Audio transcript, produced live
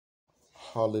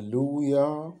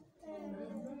Hallelujah.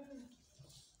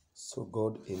 So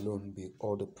God alone be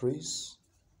all the praise.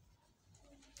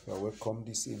 You are welcome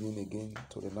this evening again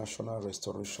to the National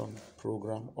Restoration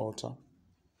Program altar,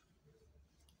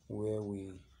 where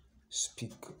we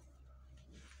speak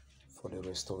for the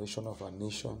restoration of our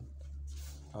nation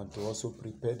and to also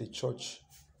prepare the church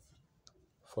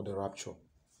for the rapture.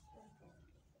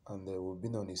 And there will be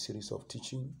on a series of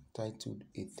teaching titled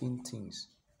 18 Things,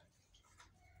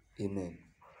 amen,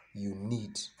 you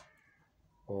need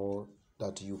or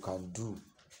that you can do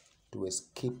to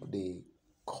escape the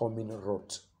coming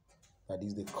wrath, that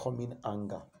is the coming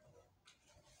anger.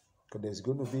 Because there's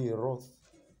going to be a wrath,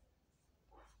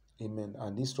 amen,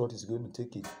 and this wrath is going to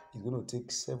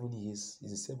take 7 years.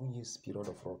 It's a 7 years period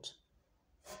of wrath.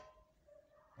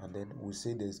 And then we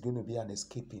say there's going to be an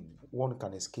escaping. One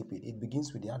can escape it. It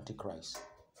begins with the Antichrist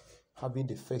having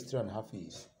the first 3.5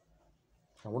 years.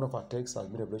 And one of our texts has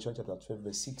been Revelation chapter 12,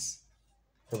 verse 6.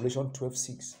 Revelation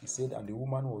 12:6. He said, and the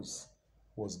woman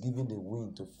was given the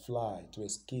wing to fly, to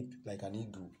escape like an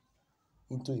eagle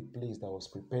into a place that was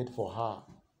prepared for her.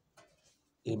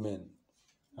 Amen.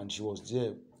 And she was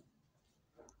there,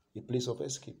 a place of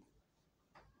escape.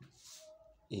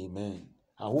 Amen.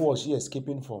 And who was she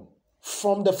escaping from?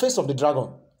 From the face of the dragon.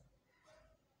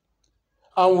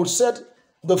 And we said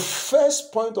the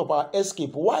first point of our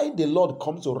escape, why the Lord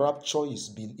comes to rapture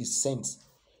is sense.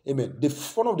 Amen.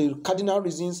 One of the cardinal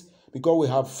reasons, because we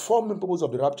have 4 main purposes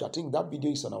of the rapture. I think that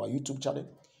video is on our YouTube channel.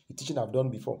 The teaching I've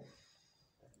done before.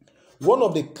 One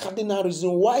of the cardinal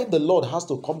reasons why the Lord has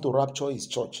to come to rapture his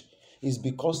church is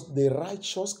because the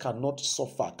righteous cannot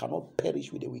suffer, cannot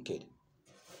perish with the wicked.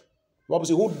 The Bible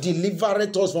says, who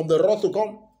delivereth us from the wrath to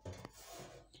come?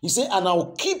 He said, and I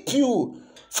will keep you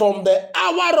from the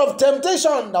hour of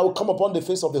temptation that will come upon the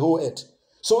face of the whole earth.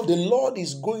 So the Lord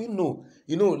is going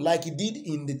like he did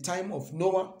in the time of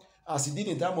Noah, as he did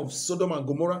in the time of Sodom and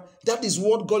Gomorrah. That is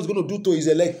what God is going to do to his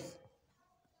elect.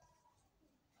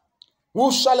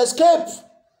 Who shall escape?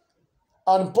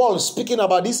 And Paul speaking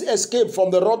about this escape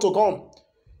from the wrath to come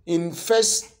in 1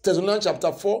 Thessalonians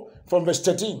chapter 4 from verse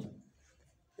 13.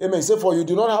 Amen. He said, for you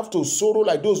do not have to sorrow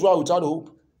like those who are without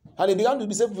hope. And it began to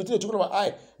be said between the children of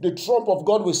eye, the trump of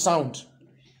God will sound.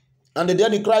 And the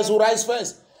dead in Christ will rise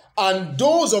first. And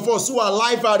those of us who are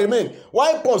alive and remain.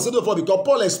 Why Paul said that? Because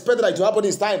Paul expected that to happen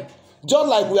this time. Just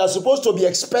like we are supposed to be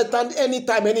expectant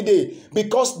anytime, any day.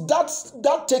 Because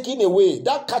that taking away,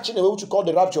 that catching away, which you call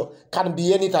the rapture, can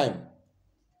be anytime.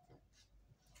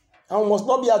 And we must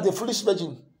not be as the foolish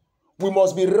virgin. We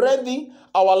must be ready.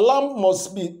 Our lamp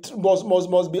must be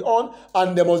on,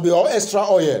 and there must be extra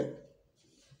oil.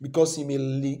 Because he may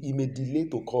delay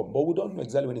to come. But we don't know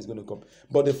exactly when it's going to come.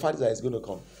 But the fact is that it's going to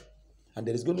come. And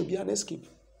there is going to be an escape.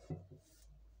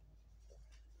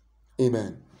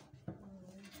 Amen.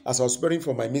 As I was preparing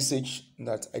for my message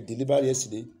that I delivered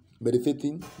yesterday,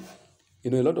 meditating, a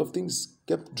lot of things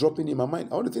kept dropping in my mind.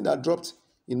 The only thing that dropped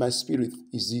in my spirit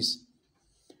is this.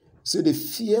 So the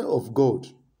fear of God,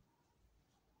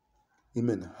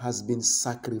 amen, has been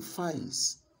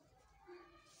sacrificed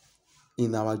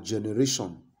in our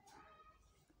generation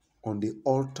on the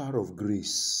altar of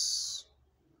grace.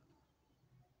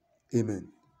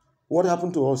 Amen. What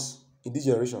happened to us in this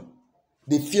generation?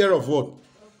 The fear of what?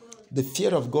 The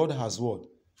fear of God has what?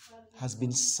 Has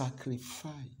been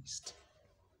sacrificed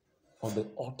on the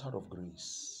altar of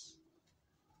grace.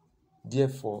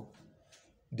 Therefore,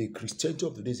 the Christianity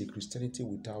of today is a Christianity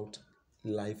without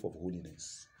life of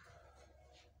holiness.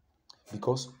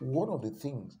 Because one of the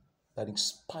things that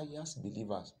inspires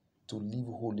believers to live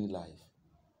holy life,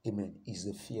 amen, is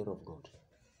the fear of God.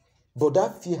 But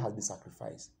that fear has been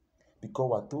sacrificed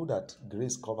because we're told that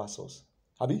grace covers us.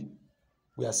 Abi?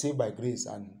 We are saved by grace,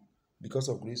 and because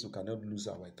of grace, we cannot lose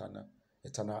our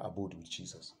eternal abode with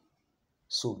Jesus.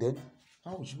 So then,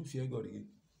 how should we fear God again?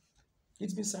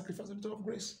 It's been sacrificed on the altar of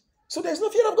grace. So there's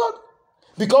no fear of God.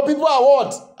 Because people are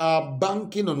what? Are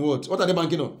banking on what? What are they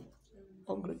banking on?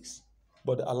 On grace.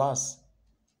 But alas,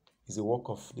 it's the work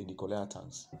of the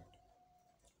Nicolaitans,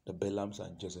 the Balaams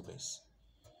and Jezebels.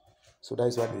 So that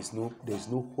is why there's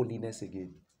no holiness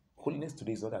again. Holiness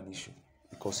today is not an issue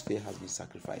because fear has been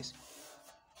sacrificed.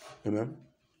 Amen.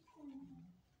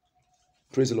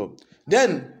 Praise the Lord.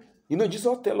 Then,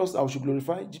 Jesus tells us that we should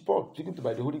glorify. Paul, speaking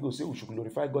by the Holy Ghost, say we should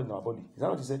glorify God in our body. Is that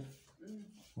what he said?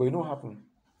 But what happened?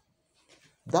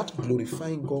 That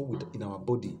glorifying God in our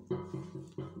body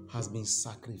has been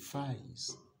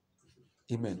sacrificed.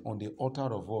 Amen. On the altar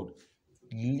of what?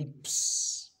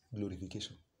 Lips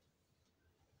glorification.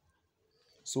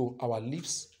 So our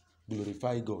lips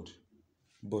glorify God,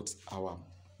 but our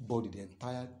body, the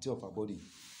entirety of our body,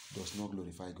 does not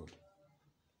glorify God.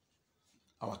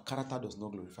 our character does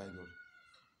not glorify God.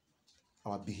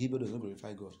 Our behavior does not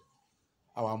glorify God.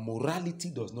 Our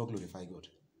morality does not glorify God.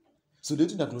 So the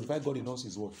thing that glorifies God in us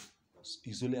is what?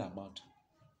 Is only our mouth.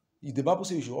 If the Bible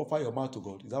says you should offer your mouth to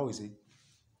God, is that what it says?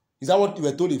 Is that what you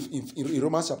were told in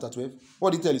Romans chapter 12?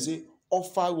 What did it tell you? Say,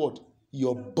 offer what?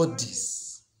 Your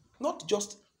bodies. Not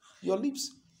just your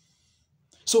lips.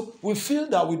 So we feel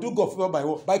that we do God favor by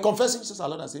what? By confessing Jesus our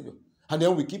Lord and Savior. And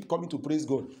then we keep coming to praise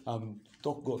God and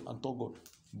talk God and talk God.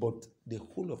 But the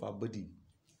whole of our body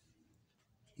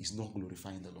is not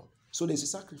glorifying the Lord. So there's a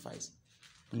sacrifice.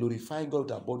 Glorifying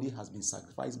God, our body has been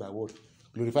sacrificed by what?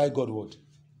 Glorify God what?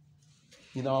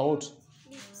 In our what?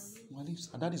 Our lips.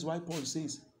 And that is why Paul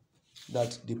says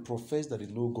that they profess that they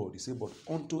know God. He said, but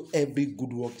unto every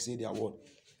good work, he said they are what?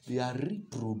 They are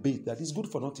reprobate. That is good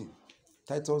for nothing.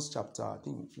 Titus chapter, I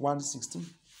think, 1:16,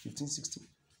 15:16.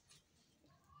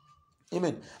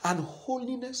 Amen. And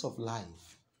holiness of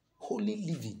life, holy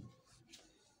living,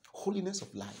 holiness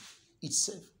of life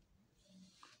itself.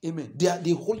 Amen. They are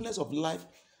the holiness of life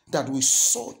that we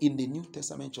saw in the New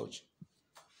Testament church.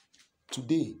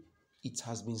 Today, it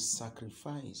has been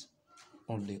sacrificed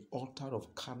on the altar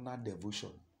of carnal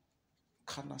devotion,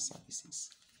 carnal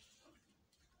services.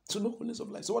 So no holiness of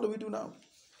life. So what do we do now?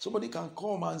 Somebody can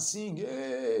come and sing,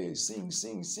 hey, sing,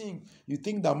 sing, sing. You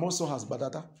think that Moso has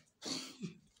badata?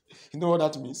 You know what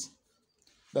that means?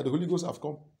 That the Holy Ghost have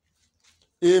come.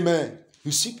 Amen.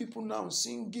 You see people now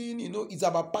singing, it's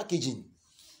about packaging.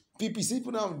 People see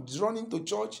people now running to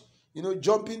church,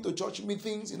 jumping to church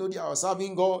meetings, they are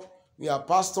serving God. We are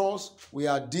pastors, we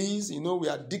are these, we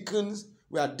are deacons,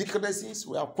 we are deaconesses,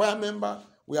 we are choir member,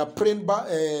 we are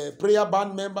prayer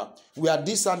band member, we are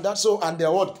this and that. So, and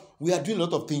they're what? We are doing a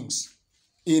lot of things.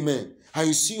 Amen. And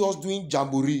you see us doing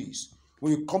jamborees.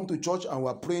 When you come to church and we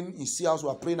are praying in CS, we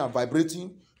are praying and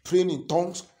vibrating, praying in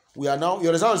tongues. We are now, you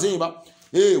understand what I'm saying about?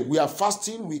 Hey, we are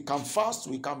fasting, we can fast,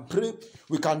 we can pray,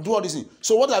 we can do all these things.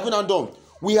 So what have we now done?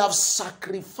 We have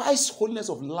sacrificed holiness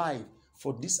of life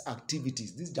for these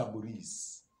activities, these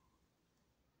jamborees.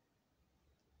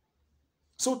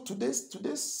 So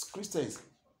today's Christians,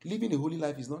 living a holy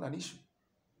life is not an issue.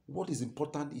 What is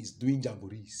important is doing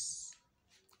jamborees.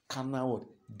 Carnal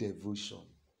devotion.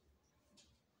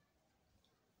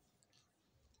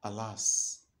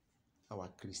 Alas, our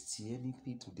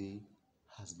Christianity today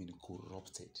has been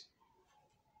corrupted.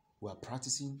 We are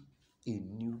practicing a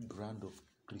new brand of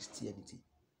Christianity.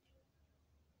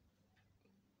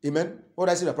 Amen? What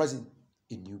I say we are practicing?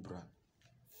 A new brand.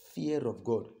 Fear of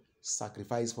God.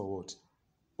 Sacrifice for what?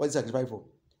 What is sacrifice for?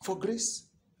 For grace.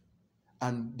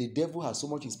 And the devil has so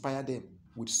much inspired them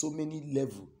with so many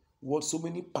levels, so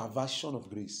many perversion of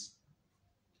grace.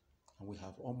 And we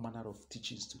have all manner of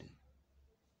teachings today.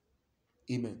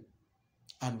 Amen.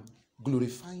 And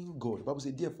glorifying God. The Bible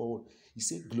says, therefore, what? He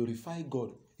said, glorify God.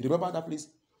 You remember that place?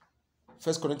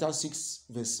 1 Corinthians 6,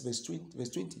 verse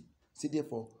 20. He said,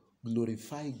 therefore,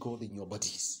 glorify God in your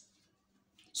bodies.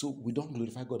 So we don't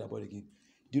glorify God about again.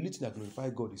 The only thing that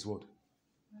glorifies God is what?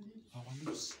 Our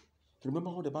lips.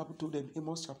 Remember what the Bible told them,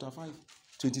 Amos chapter 5,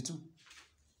 22.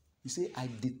 He said, I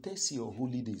detest your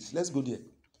holy days. Let's go there.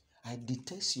 I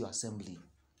detest your assembly.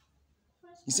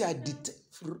 He said, I detest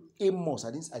Amos.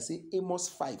 I say Amos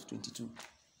 5, 22.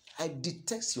 I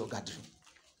detest your gathering.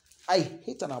 I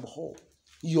hate and abhor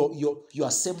your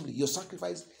assembly, your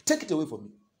sacrifice. Take it away from me.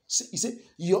 He said,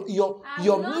 your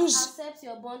meals. Accept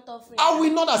your burnt offering. I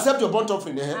will not accept your burnt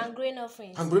offering. And grain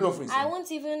offerings. And grain offerings. I won't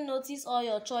even notice all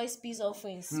your choice peace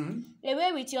offerings.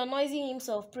 Away with your noisy hymns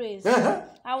of praise.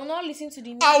 I will not listen to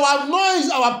the music.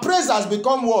 Our praise has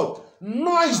become what?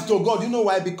 Noise to God. You know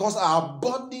why? Because our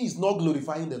body is not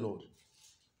glorifying the Lord.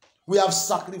 We have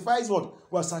sacrificed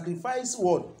what? We have sacrificed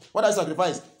what? What I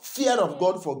sacrifice? Fear of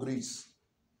God for grace.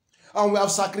 And we have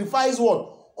sacrificed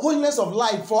what? Holiness of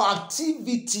life for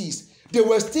activities. They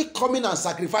were still coming and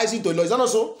sacrificing to the Lord. Is that not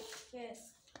so?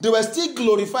 Yes. They were still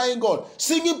glorifying God,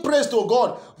 singing praise to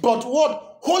God. But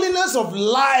what? Holiness of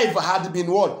life had been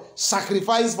what?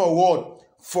 Sacrificed for what?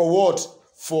 For what?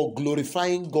 For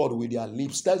glorifying God with their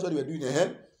lips. That's what they were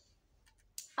doing.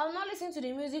 I will not listen to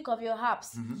the music of your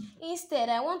harps. Instead,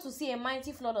 I want to see a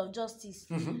mighty flood of justice,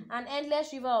 an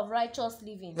endless river of righteous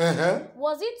living.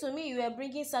 Was it to me you were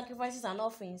bringing sacrifices and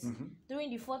offerings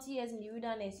during the 40 years in the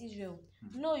wilderness, Israel?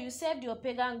 No, you served your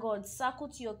pagan gods,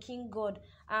 Sakut your king god,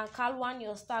 and Kalwan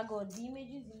your star god. The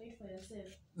images you made for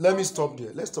yourself. Let me stop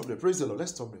there. Let's stop there. Praise the Lord.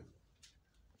 Let's stop there.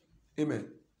 Amen.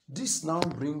 This now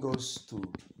brings us to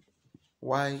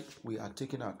why we are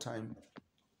taking our time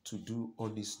to do all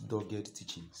these dogged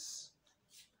teachings.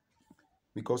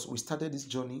 Because we started this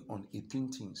journey on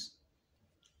 18 things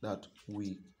that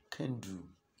we can do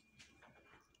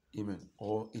Amen.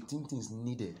 Or 18 things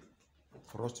needed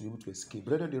for us to be able to escape.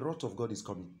 Brethren, the wrath of God is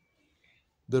coming.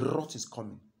 The wrath is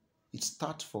coming. It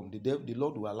starts from the devil. The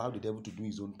Lord will allow the devil to do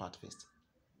his own part first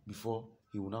before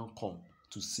he will now come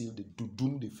to seal to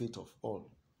doom the fate of all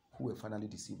who were finally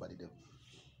deceived by the devil.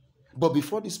 But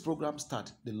before this program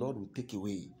starts, the Lord will take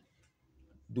away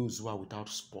those who are without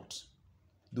spot,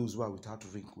 those who are without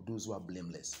wrinkle, those who are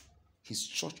blameless. His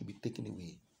church will be taken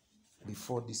away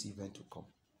before this event will come.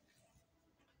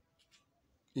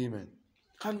 Amen.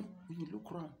 And when you look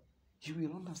around, you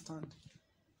will understand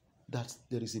that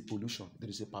there is a pollution, there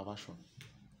is a perversion.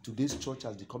 Today's church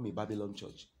has become a Babylon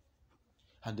church.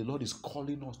 And the Lord is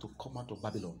calling us to come out of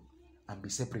Babylon and be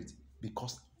separate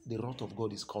because the wrath of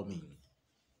God is coming.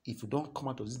 If you don't come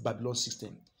out of this Babylon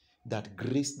system, that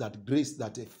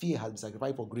fear has been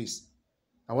sacrificed for grace.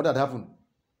 And what had happened?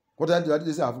 What did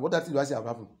I say have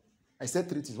happened? I said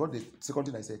 3 things. What the second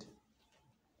thing I said?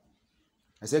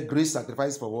 I said grace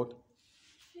sacrifice for what?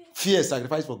 Fear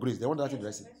sacrifice for grace. Then what did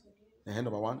I say?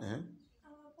 Number 1.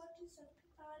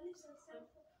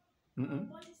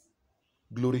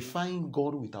 Glorifying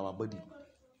God with our body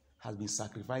has been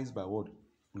sacrificed by what?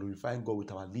 Glorifying God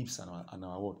with our lips and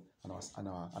our word and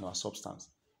our substance.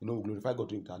 You know, we glorify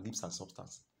God with our lips and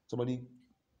substance. Somebody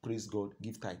praise God,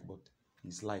 give tithe, but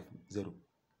his life 0.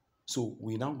 So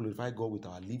we now glorify God with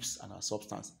our lips and our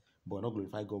substance, but we not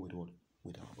glorify God with what?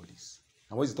 With our bodies.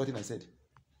 And what is the third thing I said?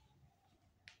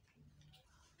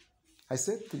 I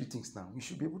said 3 things now. You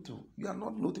should be able to. You are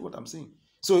not noting what I'm saying.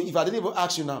 So if I didn't even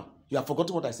ask you now, you have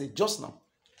forgotten what I said just now.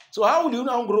 So how will you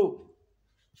now grow?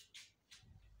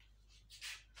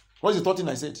 What is the third thing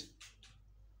I said?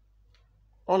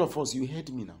 All of us, you heard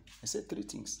me now. I said 3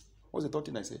 things. What's the third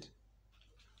thing I said?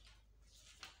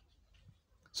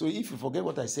 So if you forget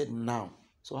what I said now,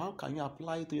 so how can you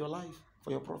apply it to your life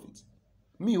for your profit?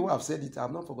 Me who have said it, I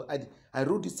have not forgotten. I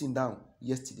wrote this thing down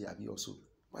yesterday, also.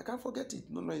 But I can't forget it.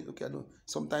 No, okay, I don't.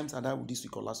 Sometimes I died this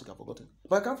week or last week, I've forgotten.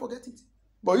 But I can't forget it.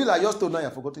 But you like just told now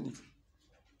you've forgotten it.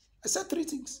 I said 3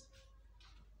 things.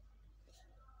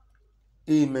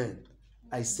 Amen.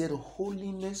 I said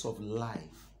holiness of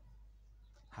life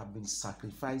have been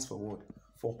sacrificed for what?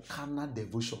 For carnal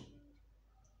devotion.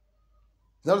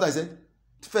 Is that what I said?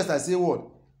 First I said what?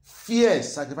 Fear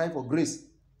sacrifice for grace.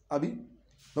 Abi?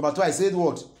 Number 2, I said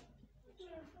what?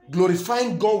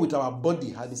 Glorifying God with our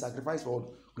body has been sacrificed for what?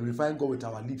 Glorifying God with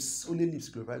our lips. Only lips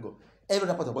glorify God. Every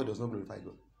other part of the body does not glorify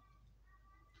God.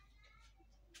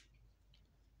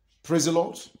 Praise the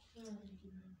Lord.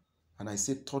 And I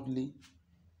said thirdly,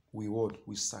 we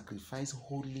sacrifice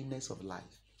holiness of life.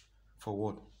 For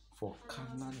what? For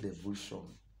carnal devotion.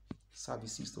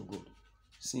 Services to God.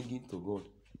 Singing to God.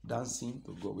 Dancing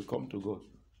to God. We come to God.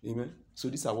 Amen. So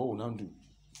these are what we'll now do.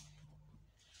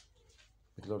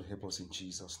 May the Lord help us in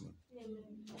Jesus' name.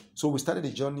 Amen. So we started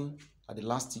the journey at the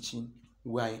last teaching.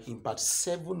 We are in part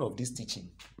 7 of this teaching.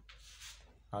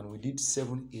 And we did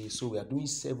 7a. So we are doing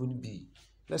 7b.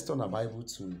 Let's turn our Bible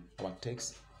to our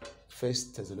text. 1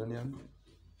 Thessalonians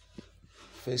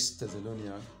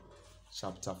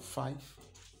chapter 5,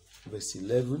 verse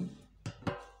 11.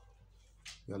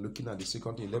 We are looking at the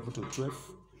second 11 to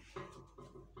 12.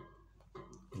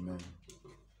 Amen.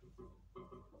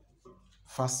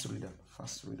 Fast reader.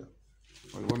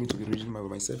 Or you want me to be reading by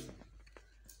myself?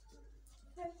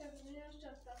 1 Thessalonians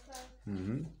chapter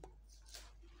 5.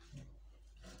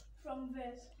 From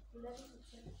verse 11 to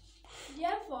 12.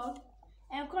 Therefore,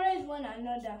 encourage one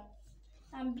another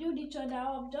and build each other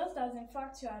up, just as in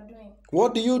fact you are doing.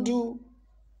 What do you do?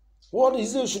 What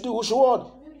is it we should do? We should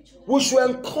what? We should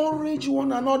encourage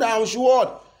one another, and we should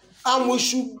what? And we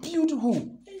should build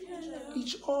who?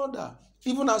 Each other.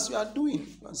 Even as we are doing.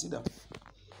 Consider.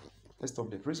 Let's stop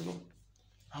there. Praise the Lord.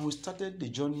 And we started the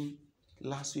journey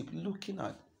last week looking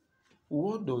at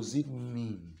what does it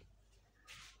mean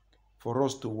for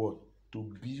us to what? To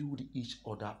build each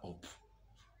other up.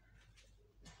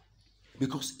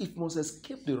 Because if we must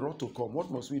escape the wrath to come, what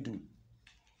must we do?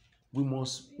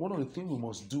 One of the things we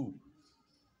must do,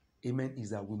 amen,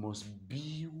 is that we must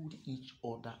build each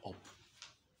other up.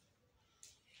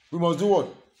 We must do what?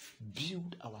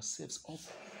 Build ourselves up.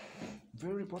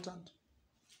 Very important.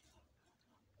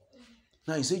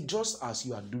 Now you say, just as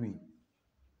you are doing.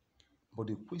 But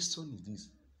the question is this: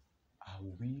 are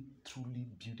we truly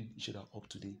building each other up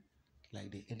today like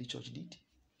the early church did?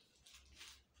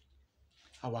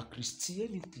 Our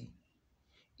Christianity,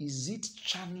 is it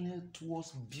channeled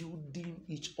towards building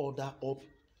each other up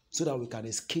so that we can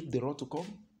escape the wrath to come?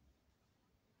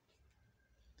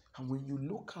 And when you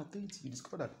look at it, you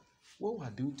discover that what we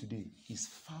are doing today is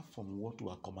far from what we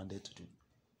are commanded to do.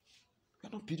 We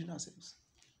are not building ourselves.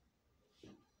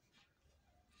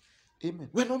 Amen.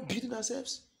 We're not building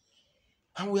ourselves.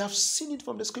 And we have seen it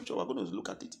from the scripture. We're going to look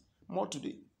at it more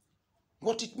today.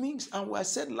 What it means. And I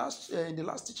said in the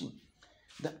last teaching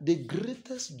that the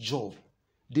greatest job,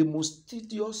 the most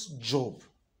tedious job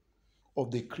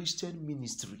of the Christian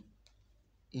ministry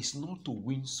is not to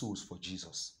win souls for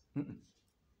Jesus.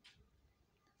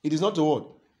 It is not to what?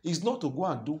 It's not to go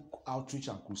and do outreach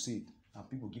and crusade and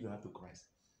people give their life to Christ.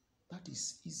 That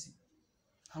is easy.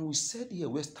 And we said here,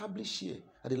 we established here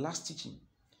at the last teaching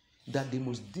that the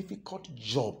most difficult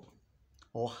job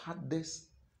or hardest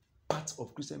part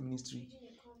of Christian ministry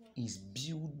is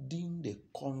building the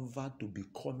convert to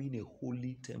becoming a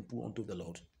holy temple unto the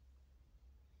Lord.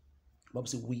 The Bible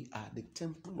says we are the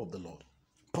temple of the Lord.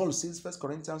 Paul says, 1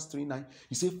 Corinthians 3:9,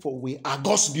 he said, for we are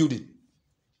God's building.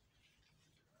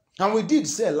 And we did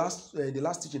say the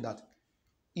last teaching that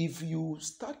if you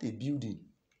start a building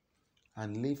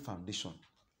and lay foundation,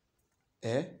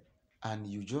 and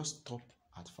you just stop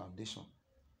at foundation,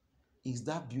 is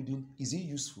that building, is it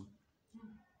useful?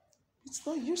 It's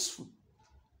not useful.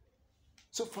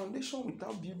 So foundation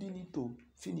without building it to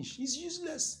finish is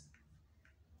useless.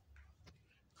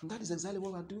 And that is exactly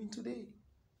what we are doing today.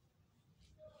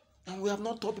 And we have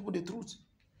not taught people the truth.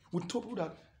 We told people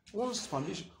that once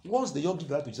the young give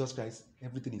life to Jesus Christ,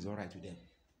 everything is all right with them.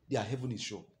 Their heaven is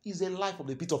sure. It's a life of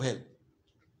the pit of hell.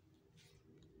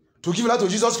 To give life to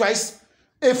Jesus Christ,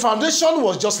 a foundation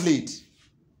was just laid.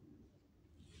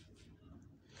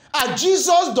 And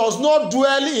Jesus does not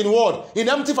dwell in what? In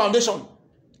empty foundation.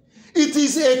 It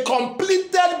is a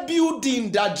completed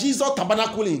building that Jesus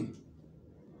tabernacled in.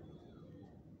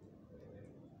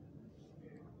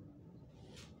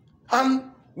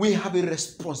 And we have a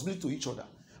responsibility to each other.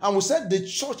 And we said the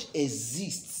church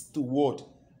exists to what?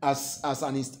 As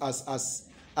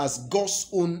God's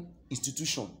own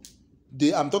institution.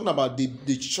 I'm talking about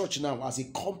the church now as a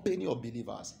company of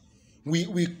believers.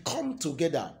 We come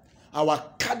together. Our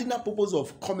cardinal purpose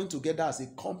of coming together as a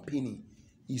company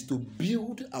is to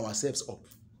build ourselves up.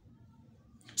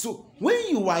 So when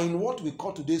you are in what we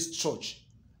call today's church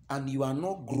and you are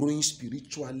not growing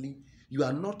spiritually, you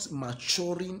are not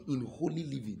maturing in holy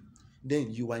living,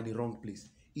 then you are in the wrong place.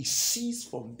 It ceases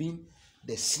from being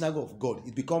the synagogue of God.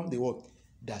 It becomes the what?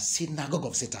 The synagogue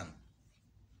of Satan.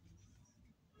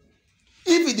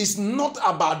 If it is not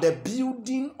about the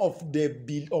building of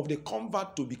the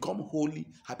convert to become holy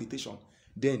habitation,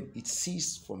 then it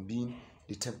ceases from being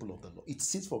the temple of the Lord. It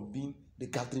ceases from being the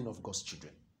gathering of God's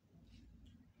children.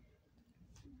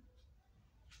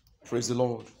 Praise the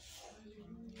Lord.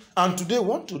 And today we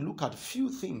want to look at a few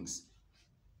things,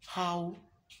 how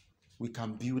we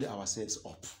can build ourselves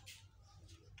up.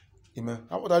 Amen.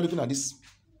 How are you looking at this?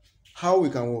 How we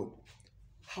can what?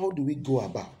 How do we go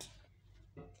about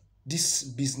this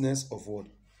business of what?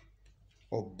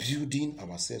 Of building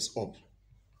ourselves up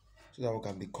so that we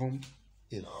can become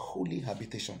a holy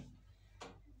habitation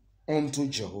unto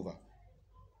Jehovah.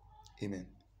 Amen.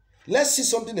 Let's see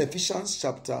something in Ephesians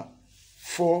chapter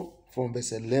 4 from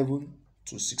verse 11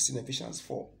 to 16. Ephesians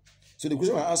 4. So the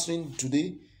question we're answering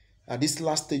today at this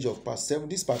last stage of part 7,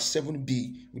 this part 7b,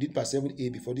 we did part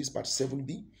 7a before this part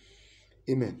 7b.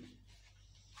 Amen.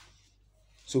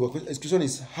 So the question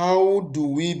is, how do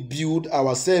we build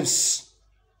ourselves?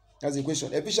 That's the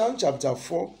question. Ephesians chapter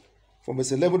 4 from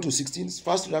verse 11 to 16.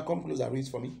 First, come close and read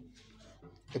for me.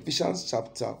 Ephesians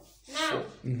chapter 4. Now,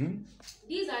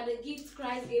 these are the gifts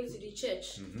Christ gave to the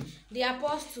church. The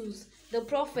apostles, the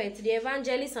prophets, the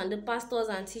evangelists, and the pastors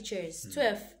and teachers.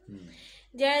 12.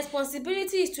 Their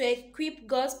responsibility is to equip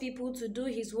God's people to do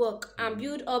his work and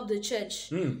build up the church,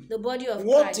 the body of Christ.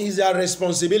 What is their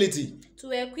responsibility?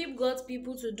 To equip God's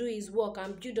people to do his work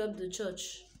and build up the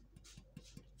church.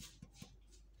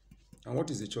 And what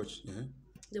is the church?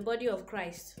 The body of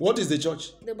Christ. What is the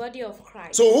church? The body of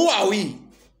Christ. So who are we?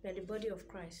 We are the body of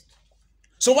Christ.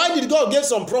 So why did God give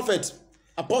some prophets,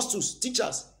 apostles,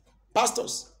 teachers,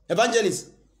 pastors, evangelists?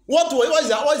 What is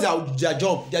their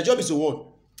job? Their job is to what?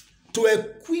 To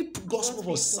equip God's people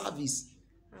for service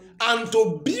and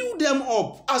to build them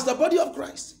up as the body of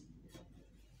Christ.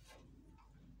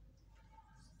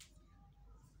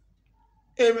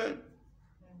 Amen.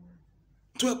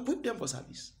 To equip them for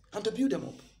service and to build them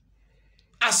up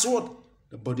as what?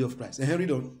 The body of Christ. And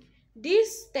read on.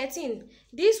 This 13.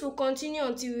 This will continue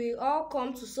until we all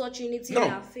come to such unity in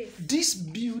our faith. This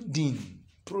building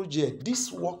project,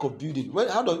 this work of building, when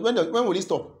will it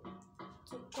stop?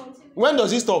 When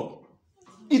does it stop?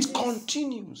 It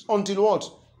continues until what?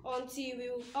 Until we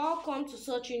will all come to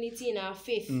such unity in our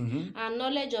faith and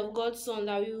knowledge of God's Son,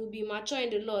 that we will be mature in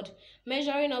the Lord,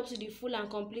 measuring up to the full and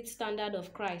complete standard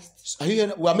of Christ. Are you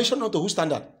hearing? We are measuring up to whose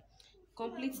standard?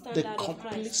 Complete The standard of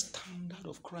complete Christ. standard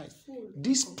of Christ.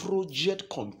 This project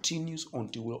continues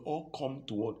until we all come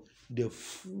to what? The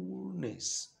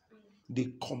fullness.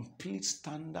 The complete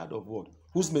standard of what?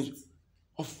 Whose measure?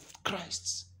 Of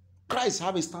Christ's. Christ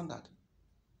have a standard.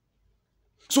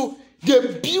 So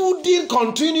the building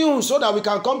continues so that we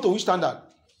can come to which standard?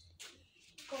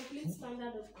 Complete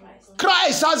standard of Christ.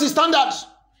 Christ has a standard.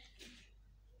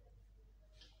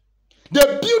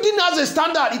 The building has a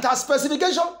standard. It has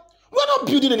specification. We're not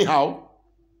building anyhow.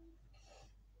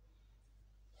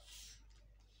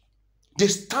 The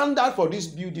standard for this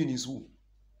building is who?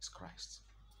 It's Christ.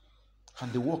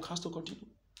 And the work has to continue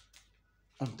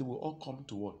until we all come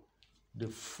to what? The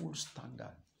full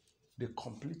standard. The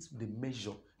complete, the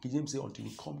measure. King James say until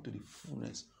we come to the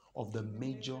fullness of the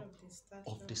measure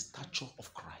of the stature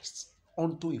of Christ.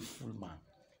 Unto a full man.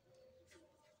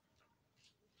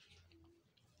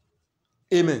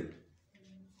 Amen.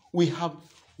 We have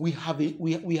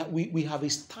a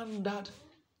standard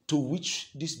to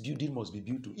which this building must be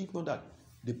built to. If not that,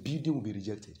 the building will be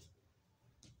rejected.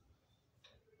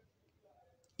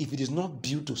 If it is not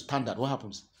built to standard, what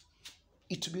happens?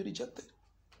 It will be rejected.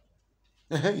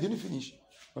 You didn't finish.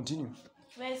 Continue.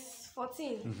 Verse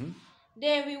 14.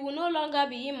 Then we will no longer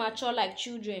be immature like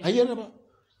children. Are you hearing about?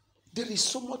 There is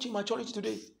so much immaturity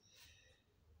today.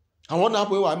 And what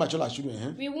happened when we are immature like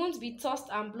children? We won't be tossed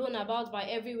and blown about by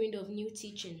every wind of new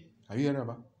teaching. Are you hearing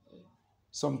about?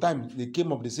 Sometimes they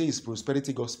came up, they say it's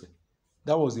prosperity gospel.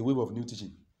 That was the wave of new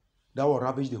teaching. That will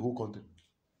ravage the whole country.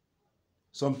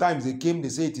 Sometimes they came, they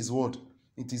say it is what?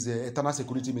 It is an eternal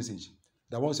security message.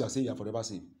 That once you are saved, you are forever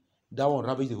saved. That one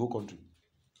ravage the whole country.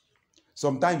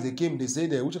 Sometimes they came, they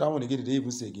say, which that one again, they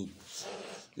even say again.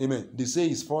 Amen. They say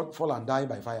it's fall and die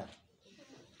by fire.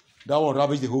 That one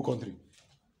ravage the whole country.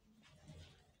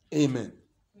 Amen.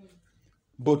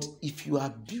 But if you are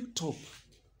built up,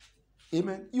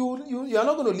 amen, you are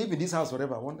not going to live in this house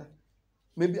forever, I wonder.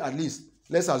 Maybe at least,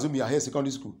 let's assume you are here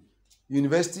secondary school.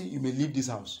 University, you may leave this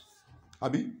house.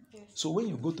 Abi? Yes. So when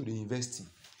you go to the university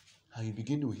and you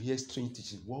begin to hear strange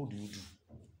teaching, what do you do?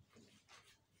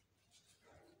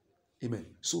 Amen.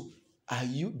 So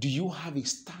do you have a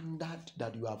standard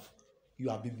that you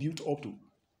have been built up to?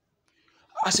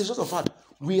 As a result of fact,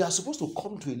 we are supposed to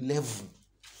come to a level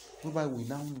whereby we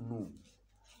now know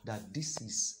that this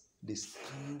is the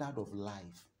standard of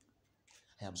life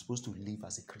I am supposed to live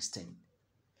as a Christian.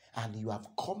 And you have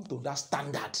come to that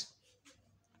standard.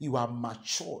 You are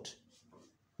matured.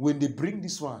 When they bring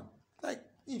this one, like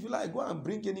if you like, go and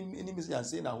bring any message and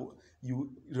say now you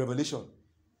revelation.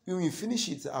 When you finish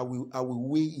it, I will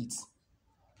weigh it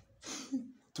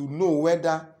to know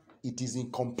whether it is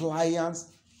in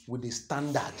compliance with the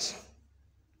standard.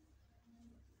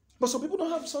 But some people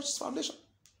don't have such foundation.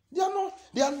 They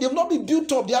have not been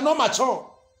built up. They are not mature.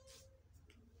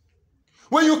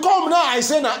 When you come now, I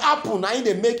say now apple now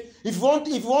they make. If you want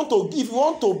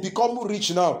to become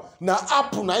rich now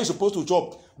apple now you supposed to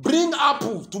chop. Bring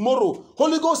apple tomorrow.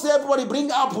 Holy Ghost say everybody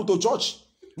bring apple to church.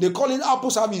 They call it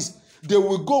apple service. They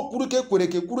will go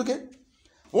kuruke.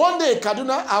 One day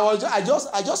Kaduna,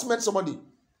 I just met somebody.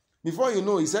 Before you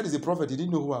know, he said he's a prophet. He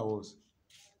didn't know who I was.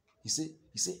 He said,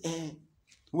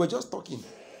 we were just talking.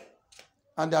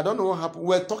 And I don't know what happened.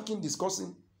 We were talking,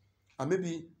 discussing. And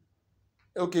maybe,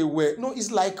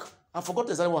 it's like, I forgot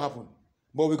exactly what happened.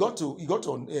 But he got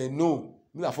to know.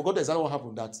 I forgot exactly what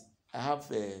happened, that I have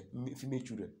female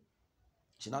children.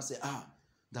 She now said,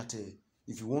 that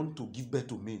if you want to give birth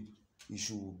to me, you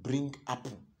should bring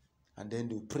apple. And then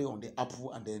they'll pray on the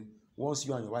apple. And then once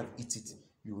you and your wife eat it,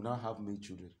 you will now have male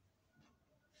children.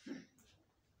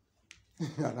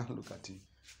 And I look at him.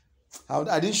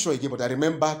 I didn't show again, but I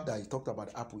remember that he talked about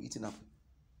apple, eating apple.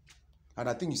 And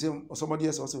I think somebody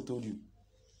else also told you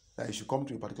that you should come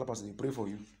to a particular person, they pray for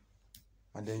you.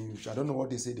 And then I don't know what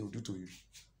they say they will do to you.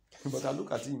 But I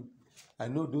look at him. I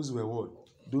know those were what?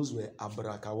 Those were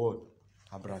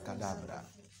abracadabra.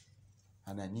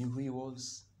 And I knew who he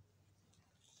was.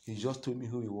 He just told me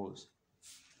who he was.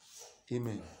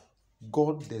 Amen.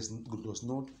 God does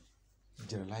not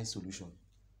generalize solution.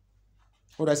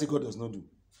 What do I say God does not do?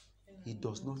 He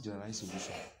does not generalize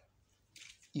solution.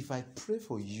 If I pray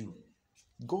for you,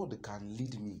 God can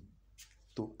lead me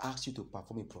to ask you to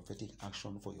perform a prophetic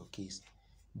action for your case.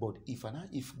 But if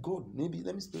God, maybe,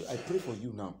 let me say, I pray for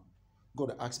you now.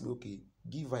 God asks me, okay,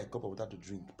 give her a cup of water to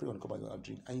drink. Pray on a cup of water to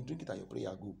drink. And you drink it and your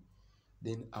prayer go.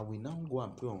 Then I will now go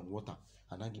and pray on water.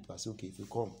 And I give her, say, okay, if you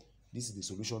come, this is the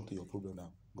solution to your problem now.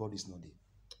 God is not there.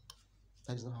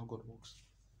 That is not how God works.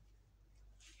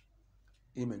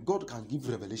 Amen. God can give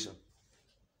revelation.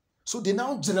 So they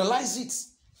now generalize it.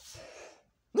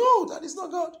 No, that is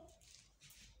not God.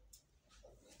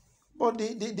 But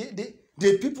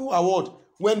the people are what?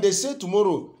 When they say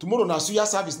tomorrow na suya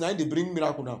service, now they bring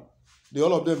miracle now. They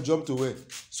all of them jump to where?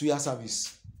 Suya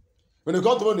service. When they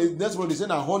come tomorrow, the next one they say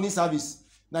na honey service.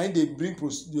 Now they bring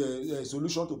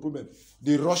solution to problem.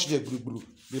 They rush there,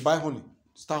 they buy honey,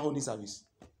 start honey service.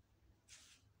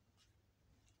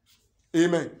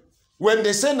 Amen. When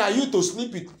they say na you to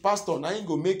sleep with pastor, now he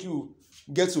go make you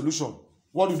get solution.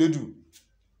 What do?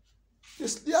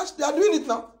 They are doing it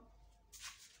now.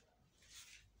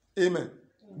 Amen.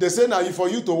 They say now for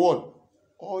you to what?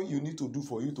 All you need to do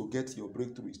for you to get your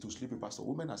breakthrough is to sleep with pastor.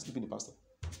 Women are sleeping with pastor.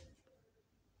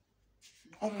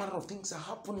 All manner of things are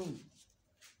happening.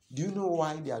 Do you know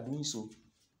why they are doing so?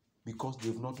 Because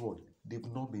they've not what? They've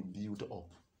not been built up.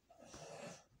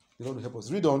 You know to help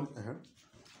us. Read on.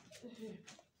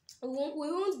 We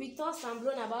won't be tossed and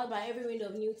blown about by every wind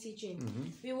of new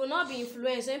teaching. We will not be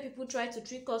influenced when people try to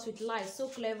trick us with lies so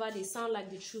clever they sound like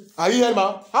the truth. Are you hearing,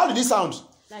 man? How did this sound?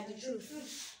 Like the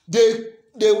truth.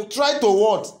 They will try to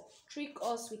what? Trick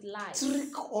us with lies.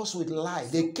 Trick us with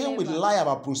lies. They came with lie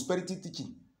about prosperity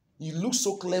teaching. It looks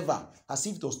so clever, as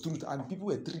if it was truth, and people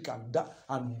were tricked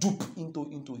and duped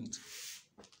into it.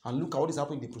 And look at what is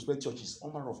happening in the prosperity churches.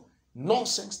 All manner of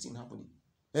nonsense thing happening.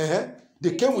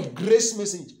 They came with grace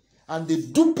message, and they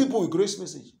dupe people with grace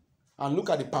message. And look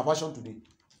at the perversion today.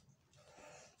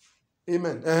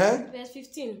 Amen. Verse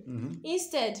 15.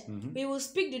 Instead, we will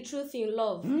speak the truth in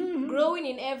love, growing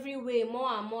in every way more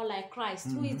and more like Christ,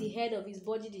 who is the head of his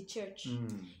body, the church.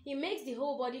 He makes the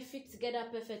whole body fit together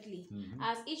perfectly.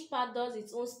 As each part does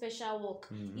its own special work,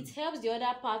 it helps the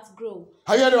other parts grow.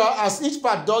 As each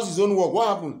part does its own work, what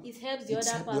happens? It helps the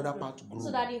other part to grow.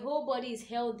 So that the whole body is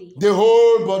healthy. The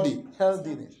whole body.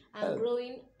 Healthy. And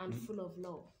growing and full of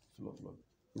love. Full of love.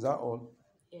 Is that all?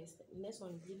 Yes. The next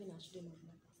one is living as children of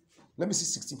love. Let me see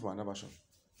 16 from another version.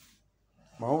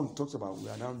 My own talks about we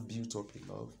are now built up in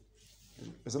love.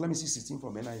 So let me see 16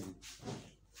 from NIV.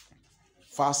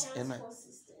 Fast NIV.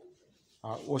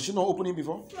 Was she not opening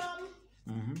before?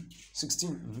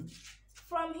 16.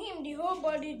 From him, the whole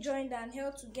body joined and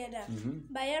held together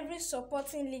by every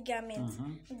supporting ligament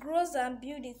grows and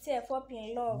builds itself up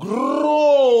in love.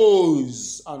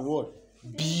 Grows and what?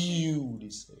 Build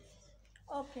itself.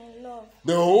 Up in love.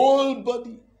 The whole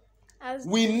body.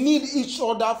 We need each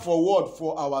other for what?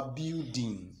 For our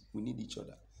building. We need each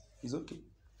other. It's okay.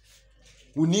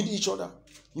 We need each other.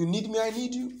 You need me, I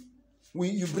need you.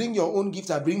 You bring your own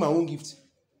gift, I bring my own gift.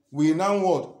 We now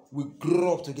what? We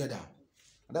grow up together.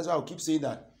 And that's why I keep saying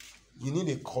that you need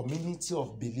a community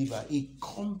of believers, a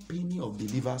company of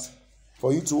believers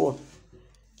for you to what?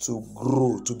 To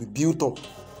grow, to be built up.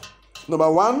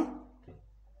 Number one,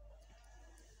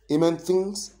 amen,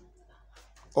 things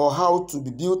or how to be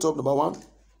built up. Number one,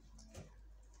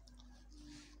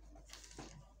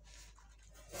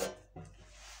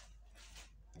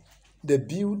 the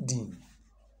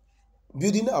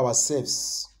building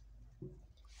ourselves,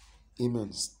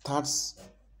 amen, starts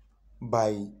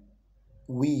by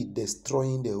we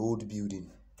destroying the old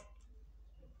building.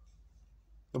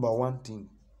 Number one thing,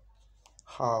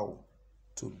 how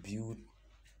to build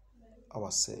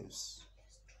ourselves.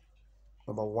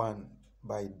 Number one,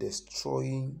 by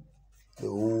destroying the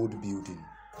old building.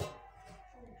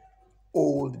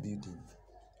 Old building.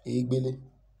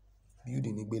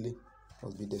 Building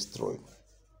must be destroyed.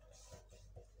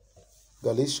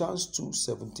 Galatians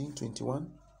 2:17-21.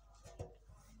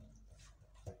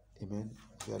 Amen.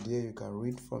 If you are there, you can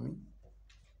read for me.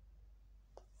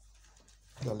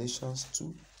 Galatians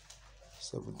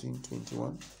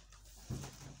 2:17-21.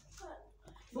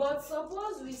 But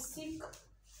suppose we seek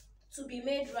to be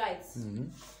made right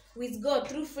with God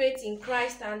through faith in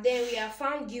Christ, and then we are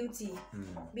found guilty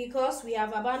because we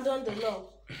have abandoned the law.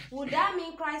 Would that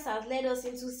mean Christ has led us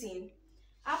into sin?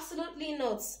 Absolutely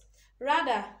not.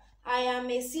 Rather, I am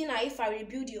a sinner if I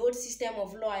rebuild the old system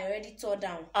of law I already tore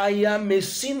down. I am a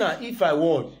sinner if I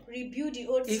what? Rebuild the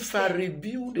old system. If I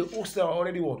rebuild the old system I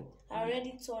already what? I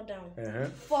already tore down.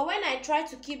 For when I tried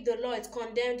to keep the law, it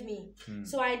condemned me.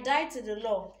 So I died to the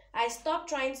law. I stopped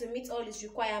trying to meet all its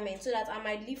requirements so that I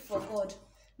might live for God.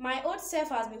 My old self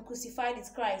has been crucified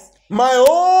with Christ. My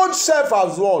old self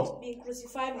has what? Been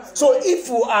crucified with Christ. So if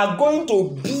we are going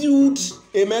to build,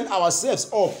 amen, ourselves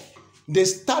up, the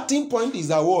starting point is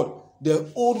that what?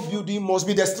 The old building must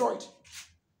be destroyed.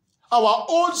 Our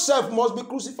old self must be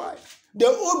crucified. The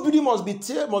old building must be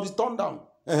torn down.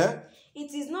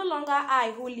 It is no longer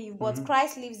I who live, but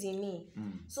Christ lives in me.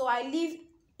 So I live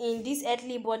in this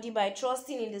earthly body by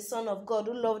trusting in the Son of God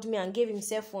who loved me and gave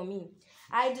himself for me.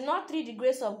 I do not treat the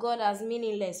grace of God as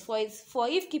meaningless, for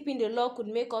if keeping the law could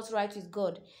make us right with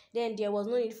God, then there was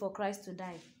no need for Christ to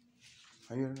die.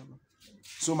 Are you remember?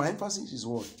 So my emphasis is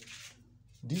what?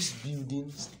 This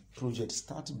building project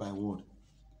starts by what?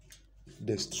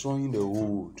 Destroying the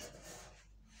old.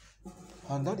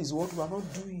 And that is what we are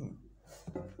not doing.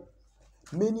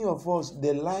 Many of us,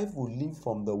 the life we live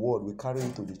from the world, we carry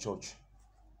into the church.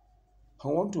 I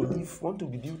want to live, want to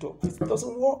be built up. It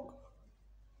doesn't work.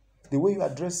 The way you are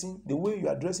dressing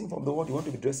from the world, you want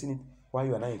to be dressing it while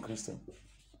you are not a Christian.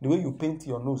 The way you paint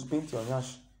your nose, paint your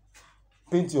nyash,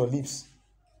 paint your lips.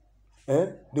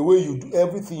 The way you do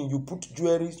everything, you put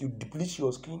jewelry, you bleach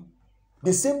your skin.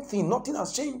 The same thing, nothing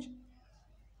has changed.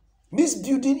 This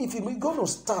building, if it's going to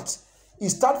start, it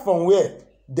starts from where?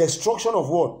 Destruction of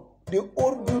what? The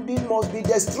old building must be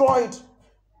destroyed.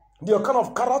 The kind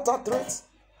of character traits,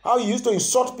 how you used to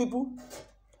insult people,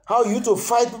 how you used to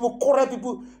fight people, quarrel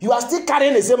people, you are still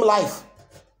carrying the same life.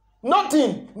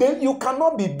 Nothing. You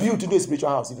cannot be built into a spiritual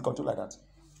house if you continue like that.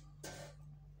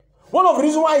 One of the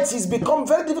reasons why it has become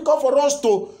very difficult for us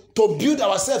to build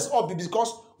ourselves up is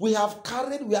because we are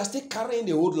still carrying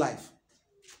the old life.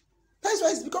 That's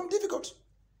why it's become difficult.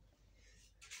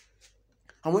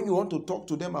 And when you want to talk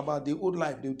to them about the old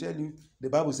life, they will tell you, the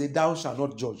Bible says, thou shalt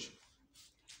not judge.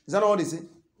 Is that not what they say?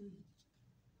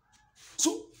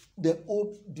 So, the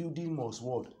old building must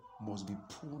be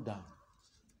pulled down.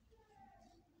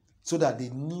 So that the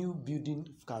new building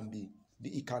can be,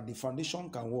 the foundation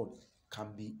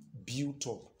can be built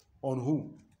up. On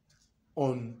who?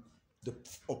 On the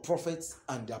prophets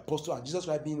and the apostles, and Jesus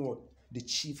Christ being what? The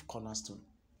chief cornerstone.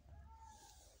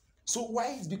 So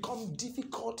why it's become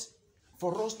difficult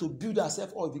for us to build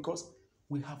ourselves up? Because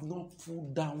we have not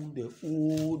pulled down the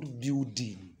old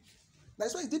building.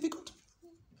 That's why it's difficult.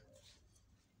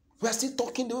 We are still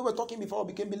talking the way we were talking before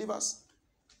we became believers.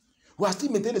 We are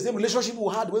still maintaining the same relationship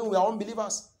we had when we were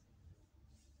unbelievers.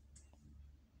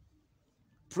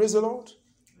 Praise the Lord.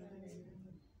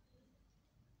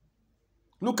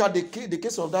 Look at the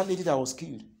case of that lady that was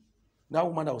killed. That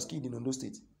woman that was killed in Ondo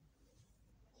State.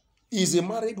 Is a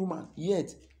married woman,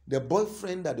 yet the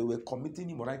boyfriend that they were committing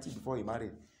immorality before he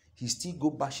married, she still go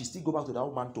back to that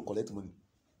woman to collect money.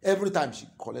 Every time she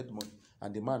collect money,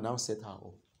 and the man now set her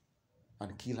up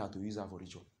and kill her to use her for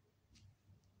ritual.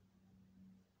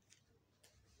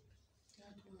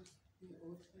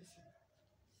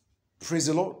 Praise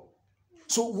the Lord.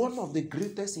 So one of the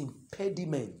greatest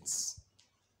impediments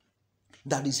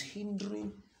that is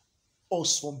hindering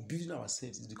us from building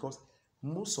ourselves is because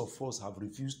most of us have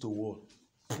refused to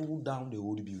pull down the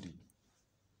old building.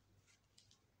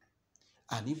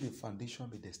 And if the foundation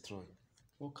be destroyed,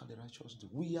 what can the righteous do?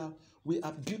 We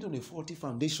are built on a faulty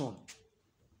foundation.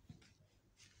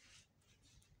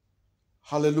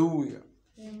 Hallelujah.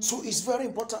 Amen. So it's very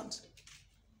important.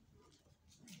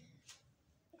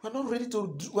 We're not ready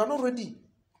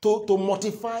to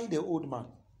mortify the old man.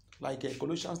 Like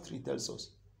Colossians 3 tells us.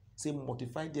 Say,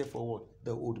 mortify therefore what?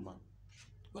 The old man.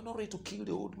 We're not ready to kill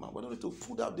the old man. We're not ready to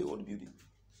put out the old building.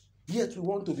 Yet we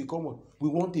want to become what? We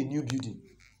want a new building.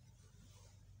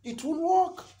 It won't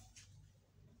work.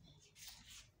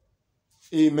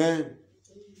 Amen.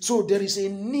 So there is a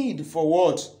need for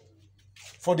what?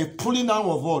 For the pulling down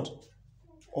of what?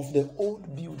 Of the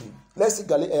old building. Let's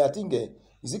see, I think,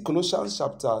 is it Colossians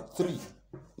chapter 3?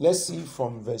 Let's see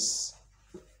from verse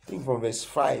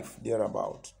 5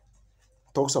 thereabout.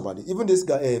 Talks about it. Even this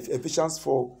guy, Ephesians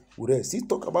 4, he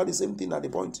talk about the same thing at the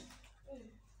point.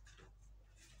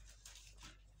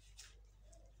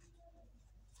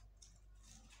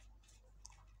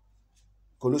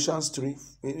 Colossians 3,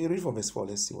 read from verse 4,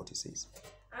 let's see what it says.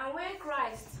 And when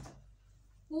Christ,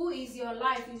 who is your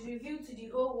life, is revealed to the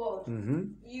whole world,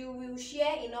 you will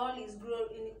share in all his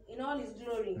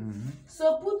glory.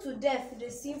 So put to death the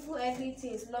sinful earthly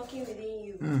things lurking within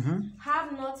you.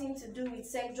 Have nothing to do with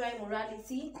sexual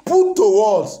immorality. Put to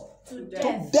what? To death.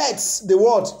 To death. The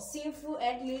what? Sinful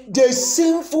earthly. The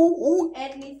sinful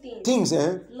earthly things.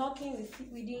 Lurking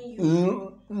within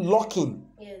you. Lurking.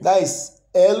 Yes. That is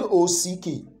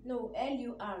L-O-C-K. No,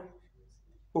 L-U-R.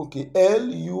 Okay,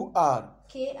 L-U-R.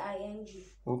 K-I-N-G.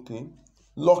 Okay.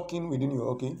 Lurking within you,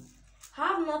 okay.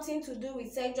 Have nothing to do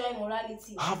with sexual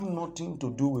immorality. Have nothing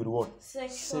to do with what?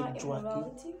 Sexual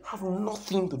immorality. Have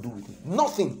nothing to do with it.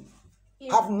 Nothing.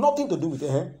 Have nothing to do with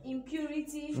it.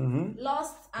 Impurity,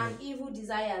 lust, and evil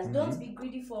desires. Don't be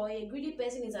greedy, for a greedy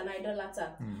person is an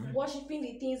idolater, worshipping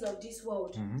the things of this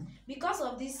world. Because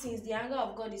of these things, the anger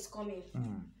of God is coming.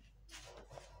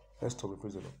 Let's talk about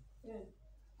praise the Lord.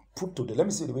 Put to the, let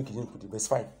me see the way King James put it. Verse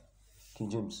 5. King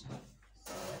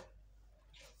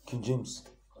James.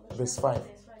 Verse 5.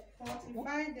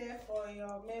 Mortify therefore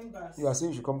your members. You are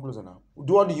saying you should come closer now.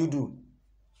 What do you do?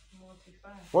 Mortify.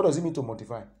 What does it mean to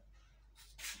mortify?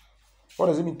 What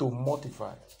does it mean to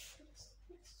mortify?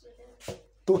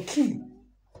 To kill.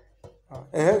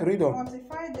 Read on.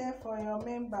 Mortify therefore your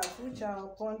members which are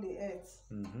upon the earth,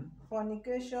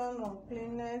 fornication,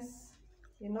 uncleanness,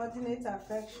 inordinate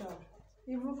affection,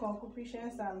 evil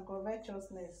concupiscence, and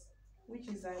covetousness, which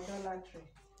is idolatry.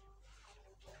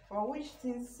 For which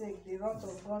things sake the wrath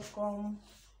of God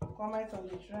cometh on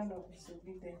the children of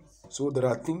disobedience. So there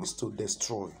are things to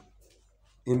destroy.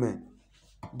 Amen.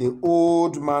 The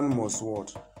old man must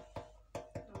what?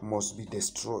 Must be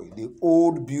destroyed. The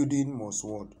old building must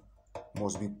what?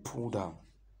 Must be pulled down.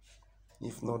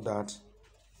 If not that,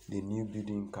 the new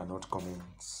building cannot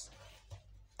commence.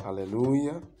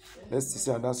 Hallelujah. Let's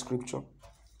see another scripture.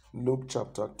 Luke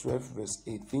chapter 12 verse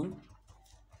 18.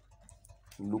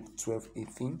 Luke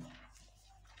 12:18.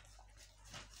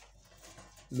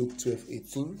 Luke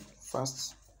 12:18.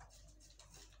 Fast.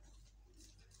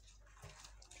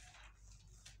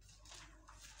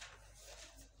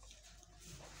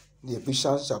 The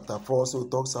Ephesians chapter 4 also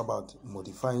talks about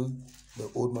modifying the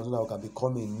old man so that we can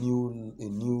become a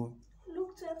new.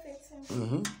 Luke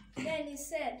 12:18. Then he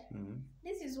said,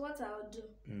 This is what I will do.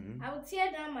 I will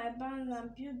tear down my barns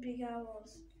and build bigger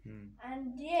ones.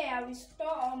 And there I will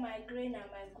store all my grain and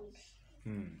my goods.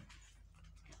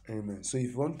 Amen. So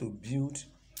if you want to build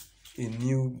a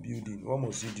new building, what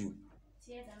must you do?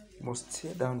 You must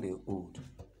tear down the old.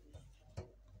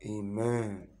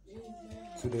 Amen.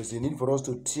 So there's a need for us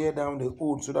to tear down the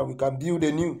old so that we can build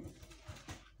a new.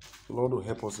 The Lord will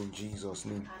help us in Jesus'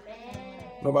 name.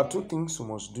 Amen. Number 2 things we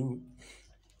must do,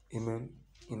 amen,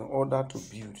 in order to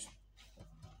build,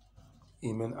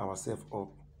 amen, ourselves up,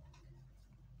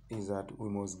 is that we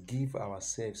must give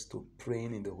ourselves to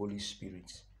praying in the Holy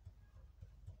Spirit.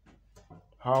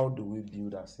 How do we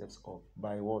build ourselves up?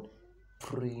 By what?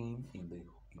 Praying in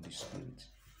the Spirit.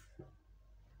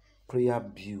 Prayer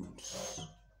builds.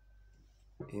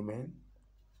 Amen.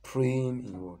 Praying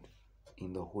in what?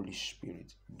 In the Holy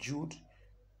Spirit. Jude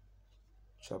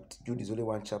is only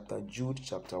one chapter. Jude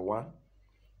chapter 1,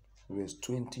 verse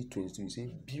 20-22. You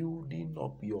say, building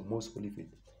up your most holy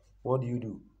faith. What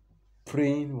do?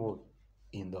 Praying what?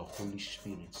 In the Holy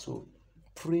Spirit. So,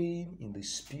 praying in the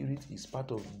Spirit is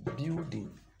part of building.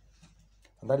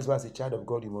 And that is why as a child of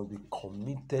God, you must be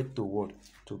committed to what?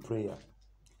 To prayer.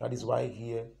 That is why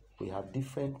here we have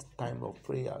different time of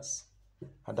prayers.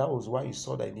 And that was why you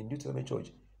saw that in the New Testament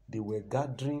church, they were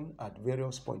gathering at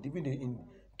various points, even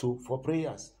for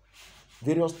prayers.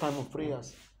 Various time of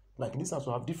prayers. Like in this house,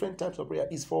 we have different types of prayer.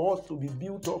 It's for us to be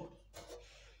built up.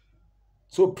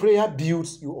 So prayer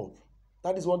builds you up.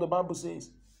 That is what the Bible says.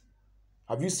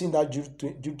 Have you seen that Jude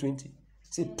 20?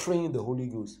 Say, praying in the Holy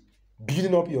Ghost.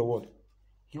 Building up your what?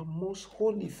 Your most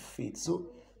holy faith. So,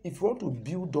 if you want to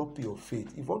build up your faith,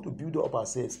 if you want to build up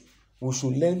ourselves, we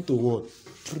should learn to what?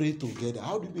 Pray together.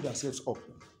 How do we build ourselves up?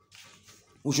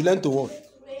 We should learn to what?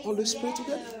 Always pray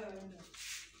together.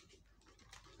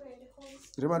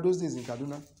 Remember those days in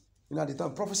Kaduna? At the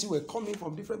time, prophecy were coming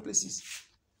from different places.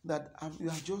 That you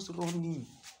are just running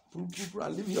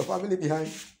and leaving your family behind.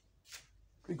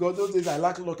 Because those days I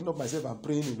like locking up myself and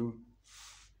praying alone.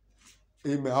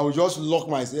 Amen. I will just lock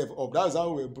myself up. That's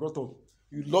how we were brought up.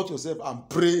 You lock yourself and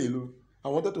pray alone. I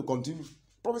wanted to continue.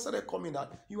 Prophet started coming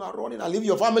that you are running and leaving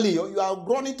your family. You are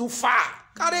running too far.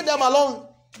 Carry them along.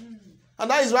 And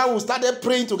that is why we started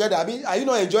praying together. I mean, are you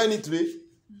not enjoying it today?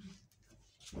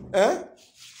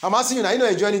 I'm asking you, are you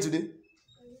not enjoying it today?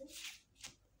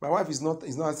 My wife is not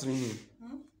answering you.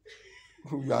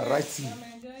 You are writing. I'm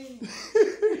enjoying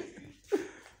it.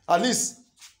 At least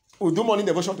we'll do morning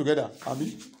devotion together.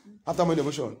 Abi? After morning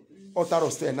devotion, altar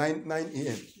of stay 9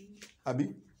 a.m.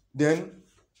 Abi? Then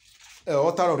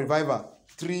altar of revival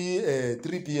 3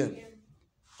 p.m.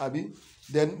 Abi?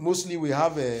 Then mostly we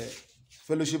have a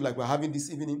fellowship like we're having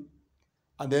this evening.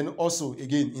 And then also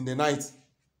again in the night,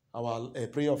 our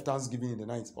prayer of thanksgiving in the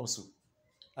night also.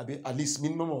 Abi? At least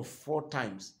minimum of 4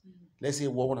 times. Let's say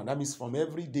 1, and that means from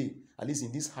every day, at least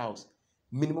in this house,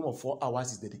 minimum of 4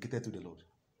 hours is dedicated to the Lord.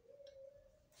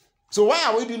 So why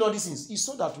are we doing all these things? It's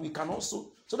so that we can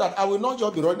also, so that I will not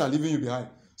just be running and leaving you behind.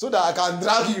 So that I can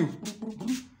drag you.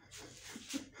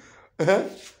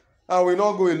 I will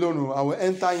not go alone. I will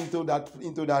enter into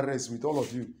that rest with all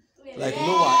of you. Like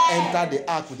Noah entered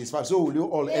the ark with his family. So will you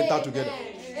all enter together?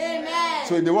 Amen.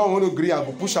 So if the one want to agree, I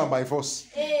will push him by force.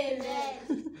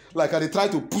 Amen. Like I try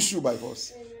to push you by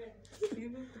force.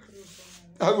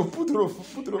 I will put rope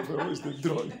for the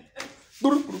drawing.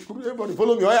 Everybody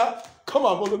follow me. Oh yeah, come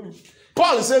on, follow me.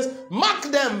 Paul says, mark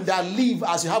them that live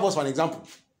as you have us for an example.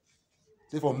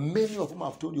 Therefore, many of whom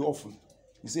I've told you often,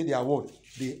 you say they are what?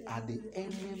 They are the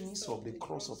enemies of the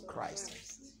cross of Christ.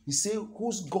 He said,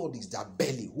 whose God is their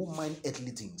belly, who mind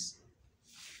earthly things.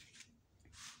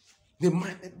 They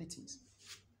mind earthly things.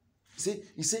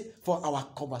 He said, for our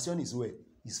conversion is where?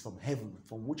 Is from heaven,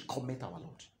 from which cometh our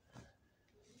Lord.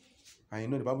 And you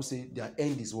know the Bible says their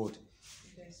end is what?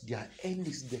 Their end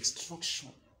is destruction.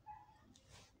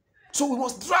 So we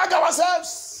must drag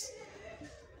ourselves.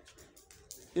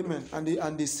 Amen.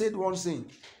 And they said one thing,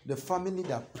 the family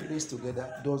that prays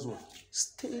together does what?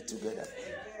 Stay together.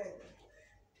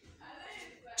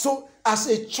 So as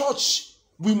a church,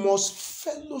 we must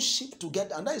fellowship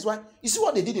together. And that is why, you see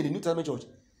what they did in the New Testament church?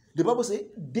 The Bible says,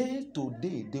 day to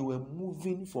day, they were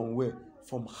moving from where?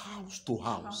 From house to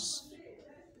house.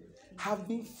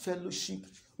 Having fellowship.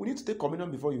 We need to take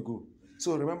communion before you go.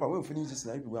 So remember, when we finish this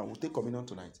night, we'll take communion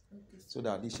tonight. So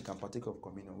that at least she can partake of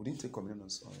communion. We didn't take communion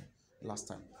last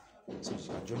time. So she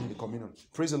can join in the communion.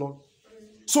 Praise the Lord.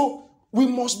 So we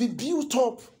must be built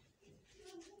up.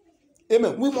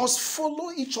 Amen. We must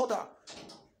follow each other.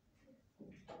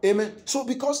 Amen. So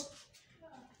because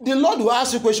the Lord will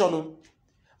ask you a question,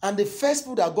 and the first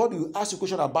people that God will ask you a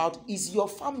question about is your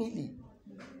family.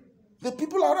 The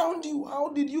people around you. How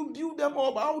did you build them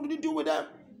up? How did you deal with them?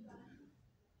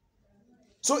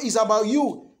 So it's about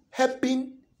you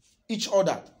helping each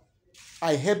other.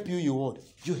 I help you, you what?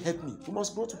 You help me. We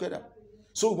must grow together.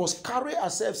 So we must carry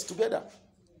ourselves together.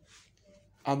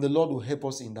 And the Lord will help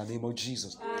us in the name of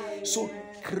Jesus. Amen. So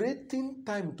creating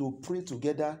time to pray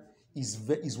together is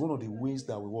one of the ways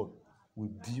that we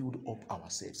build up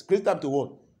ourselves. Create time to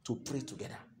what? To pray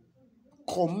together.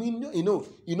 Communion,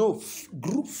 you know,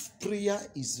 group prayer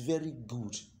is very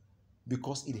good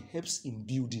because it helps in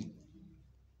building.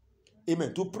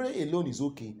 Amen. To pray alone is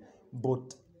okay,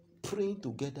 but praying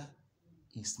together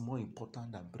is more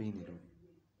important than praying alone.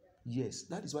 Yes,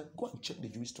 that is why go and check the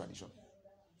Jewish tradition.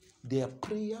 Their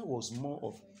prayer was more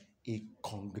of a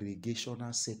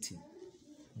congregational setting.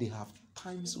 They have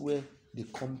times where they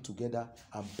come together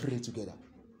and pray together.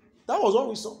 That was what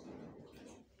we saw.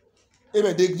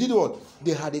 Amen. They did what?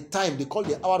 They had a time, they called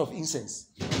the hour of incense,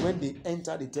 when they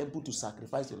entered the temple to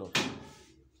sacrifice the Lord.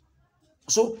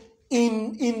 So,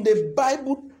 in the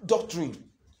Bible doctrine,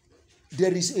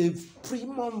 there is a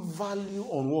premium value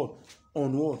on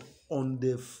what?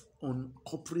 On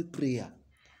corporate prayer.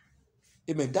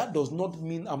 Amen. That does not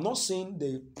mean, I'm not saying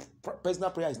the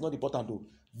personal prayer is not important though.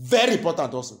 Very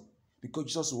important also. Because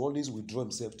Jesus will always withdraw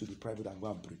himself to the private and go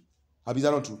and pray. Is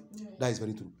that not true? Yeah. That is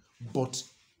very true. But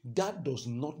that does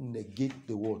not negate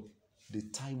the word, the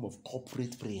time of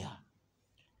corporate prayer.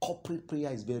 Corporate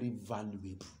prayer is very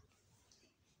valuable.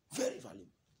 Very valuable.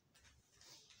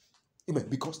 Amen.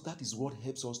 Because that is what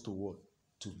helps us to what?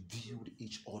 To build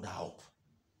each other up.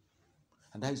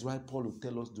 And that is why Paul will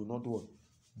tell us, do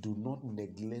not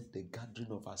neglect the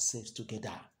gathering of ourselves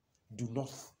together. Do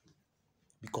not.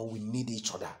 Because we need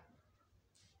each other.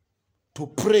 To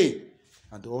pray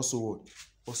and also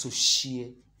share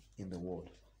in the word.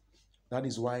 That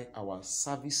is why our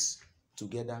service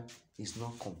together is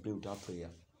not complete without prayer.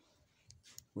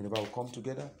 Whenever we come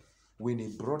together, when a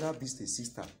brother visits a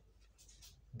sister,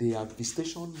 their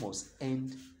visitation must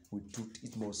end with two.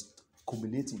 It must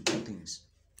culminate in two things.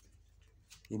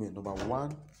 Amen. Number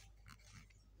one,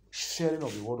 sharing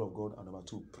of the word of God, and number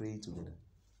two, pray together.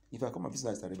 If I come and visit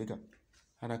Sister Rebecca,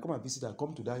 and I come and visit her,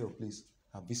 come to your place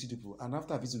and visit people, and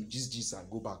after I visit Jesus, I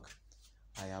go back.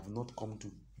 I have not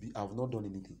done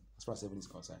anything as far as heaven is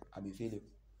concerned. I'm a failure.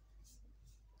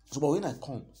 So, but when I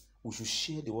come, we should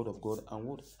share the word of God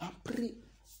and pray.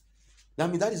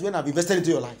 That is when I've invested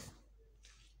into your life.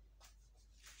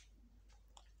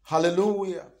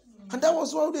 Hallelujah. And that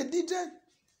was what they did then.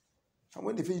 And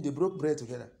when they finished, they broke bread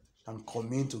together and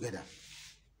communed together.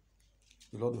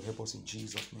 The Lord will help us in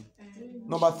Jesus' name. Amen.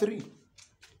 Number 3,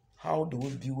 how do we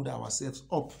build ourselves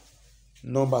up?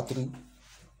 Number 3,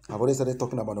 I've already started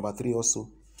talking about number 3 also,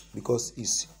 because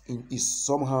it's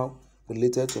somehow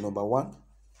related to number 1.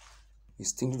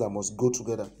 It's things that must go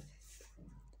together.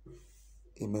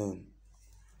 Amen.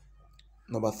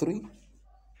 Number 3,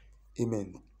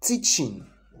 amen. Teaching,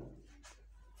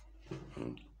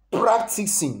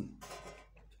 practicing,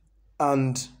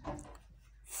 and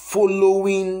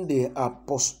following the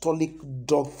apostolic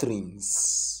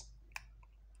doctrines.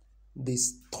 The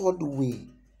third way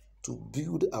to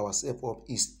build ourselves up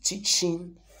is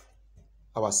teaching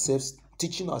ourselves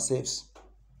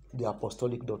the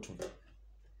apostolic doctrine.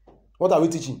 What are we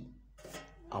teaching?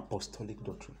 Apostolic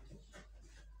doctrine.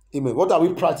 Amen. What are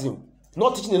we practicing?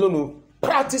 Not teaching alone, no.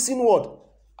 Practicing what?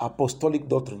 Apostolic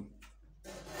doctrine.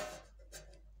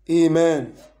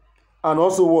 Amen. And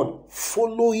also what?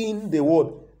 Following the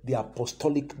word, the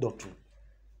apostolic doctrine.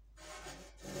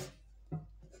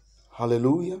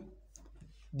 Hallelujah.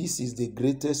 This is the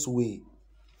greatest way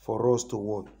for us to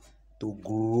what? To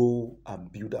grow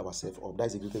and build ourselves up. That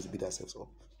is the greatest way to build ourselves up.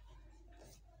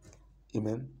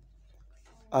 Amen.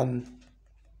 And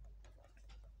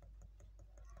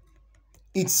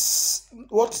it's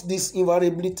what this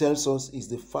invariably tells us is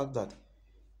the fact that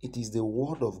it is the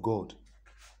word of God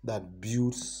that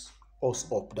builds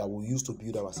us up, that we use to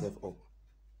build ourselves up.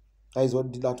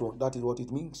 That is what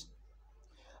it means.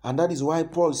 And that is why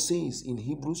Paul says in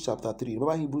Hebrews chapter 3,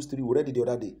 remember Hebrews 3, we read it the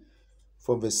other day,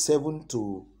 from verse 7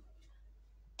 to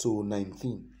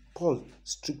 19. Paul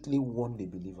strictly warned the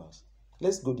believers.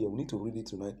 Let's go there. We need to read it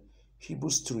tonight.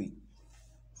 Hebrews 3,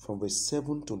 from verse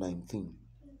 7 to 19.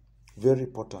 Very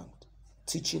important.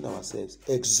 Teaching ourselves,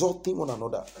 exhorting one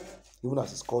another, even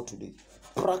as it's called today,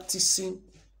 practicing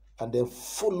and then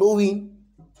following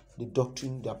the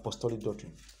doctrine, the apostolic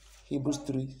doctrine. Hebrews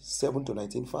 3, 7 to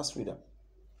 19. Fast reader.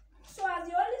 So as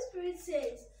the Holy Spirit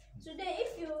says, today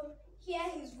if you hear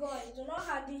his voice, do not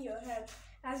harden your heart,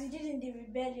 as you did in the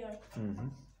rebellion.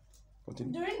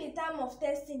 During the time of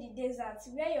testing in the desert,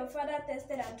 where your father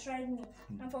tested and tried me,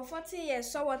 and for 40 years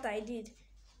saw what I did.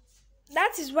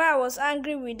 That is why I was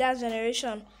angry with that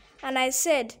generation. And I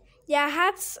said, their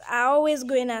hearts are always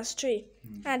going astray,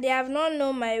 and they have not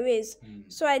known my ways.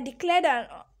 So I declared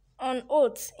an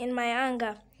oath in my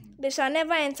anger, they shall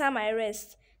never enter my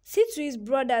rest. See to his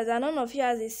brothers, and none of you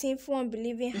has a sinful,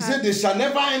 unbelieving heart. He said, they shall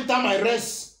never enter my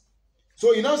rest.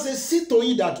 So he now says, see to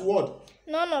it that what?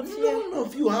 None of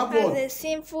you have has what? a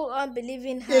sinful,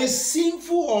 unbelieving heart. A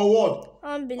sinful or what?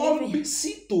 Unbelieving.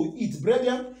 See to it,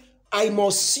 brethren. I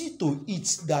must see to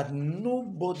it that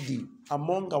nobody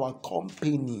among our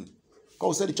company,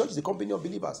 God said the church is the company of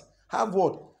believers, have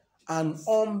what? An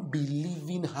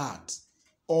unbelieving heart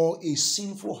or a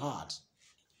sinful heart.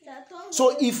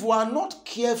 So if we are not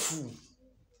careful,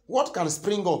 what can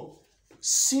spring up?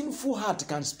 Sinful heart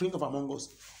can spring up among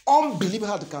us. Unbelieving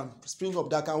heart can spring up.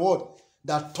 That can what?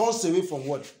 That turns away from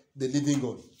what? The living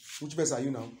God. Which verse are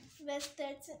you now? Verse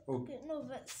 13. Okay, no,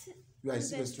 verse. You are in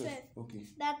verse 12. Okay.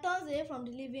 That turns away from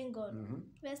the living God.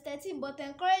 Verse 13. But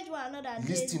encourage one another.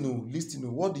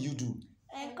 Listen. What do you do?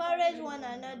 Encourage one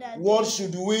another. What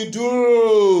should we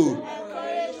do?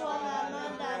 Encourage one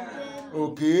another.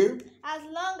 Okay. As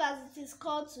long as it is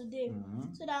called today,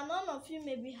 so that none of you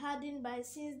may be hardened by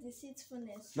sin's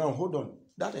deceitfulness. Now hold on.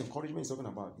 That encouragement he's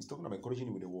talking about encouraging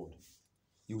you with the word.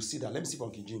 You will see that. Let me see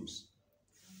from King James.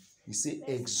 He say,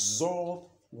 exhort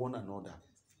one another.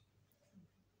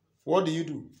 What do you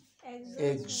do?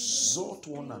 Exhort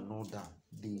one another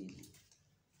daily.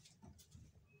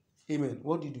 Amen.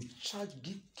 What do you do?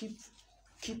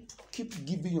 Keep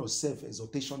giving yourself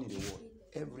exhortation in the word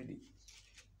every day.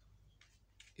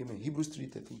 Amen. Hebrews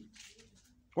 3:13.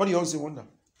 What do you also wonder?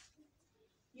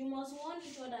 You must warn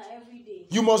each other every day.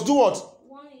 You must do what?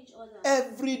 Warn each other.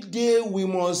 Every day we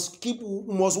must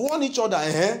warn each other.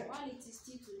 While it is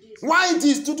still today. Why it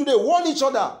is still today? Warn each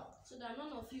other. So that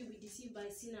none of you be deceived by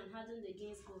sin and hardened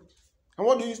against God. And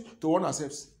what do you use to warn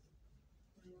ourselves?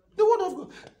 The word of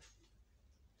God.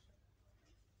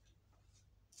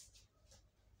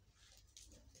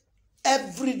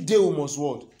 Every day we must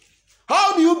what?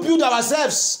 How do you build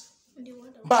ourselves?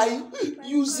 By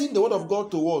using the word of God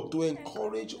to what? To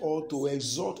encourage or to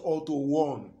exhort or to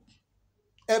warn.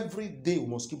 Every day we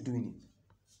must keep doing it.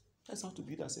 That's how to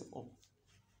build ourselves up.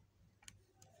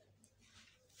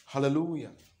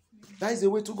 Hallelujah. That is the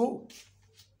way to go.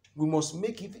 We must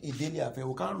make it a daily affair.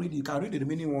 We can't read it. You can read the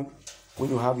remaining one when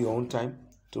you have your own time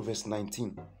to verse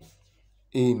 19.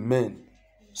 Amen.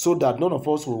 So that none of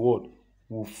us will what?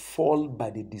 Will fall by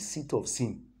the deceit of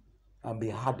sin and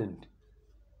be hardened.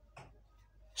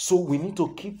 So we need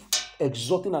to keep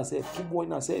exhorting ourselves, keep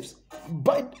warning ourselves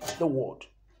by the word.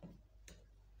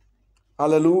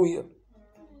 Hallelujah.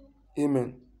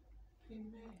 Amen.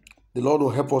 The Lord will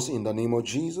help us in the name of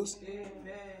Jesus. Amen.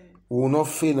 We will not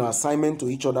fail in assignment to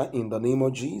each other in the name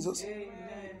of Jesus. Amen.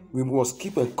 We must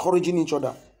keep encouraging each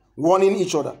other, warning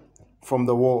each other from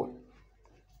the word,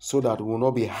 so that we will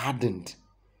not be hardened.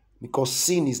 Because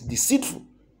sin is deceitful.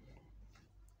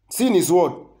 Sin is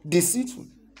what? Deceitful.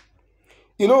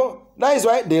 You know, that is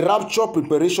why the rapture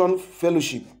preparation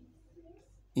fellowship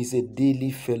is a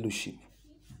daily fellowship.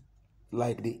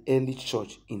 Like the early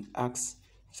church in Acts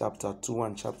chapter 2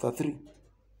 and chapter 3.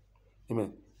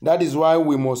 Amen. That is why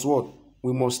we must what?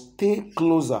 We must stay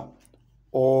closer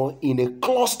or in a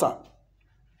cluster.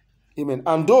 Amen.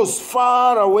 And those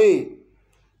far away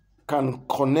can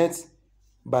connect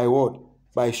by what?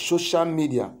 By social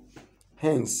media.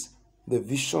 Hence, the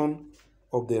vision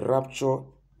of the rapture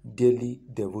daily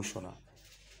devotional.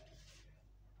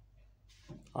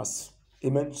 As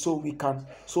Amen.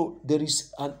 So there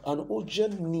is an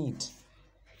urgent need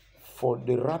for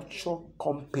the rapture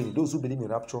company, those who believe in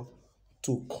rapture,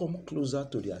 to come closer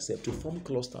to themselves, to form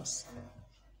clusters.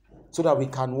 So that we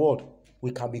can what?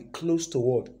 We can be close to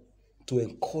what? To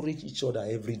encourage each other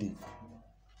every day.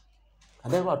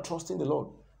 And then we are trusting the Lord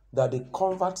that the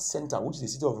Convert Center, which is the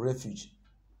city of refuge,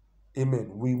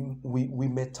 amen, we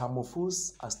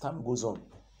metamorphose as time goes on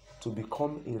to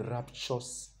become a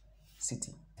rapturous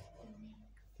city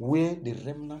where the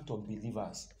remnant of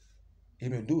believers,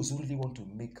 amen, those who really want to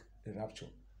make the rapture,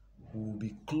 will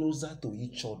be closer to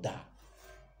each other.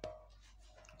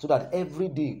 So that every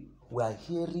day we are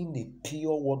hearing the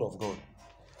pure word of God.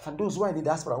 And those who are in the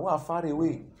diaspora, who are far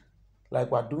away,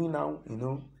 like we are doing now,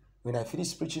 when I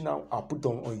finish preaching now, I'll put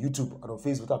on YouTube and on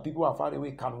Facebook that people who are far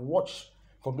away can watch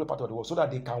from the part of the world so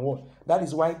that they can watch. That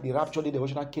is why the Rapture Day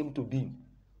Devotional came to be.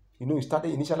 It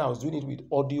started initially, I was doing it with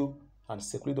audio and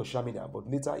separate social media, but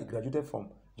later it graduated from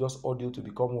just audio to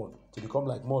become what? To become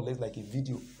like more or less like a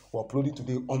video or uploading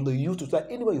today on the YouTube. So that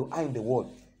anywhere you are in the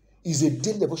world is a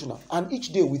daily devotional. And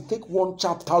each day we take one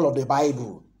chapter of the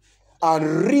Bible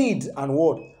and read and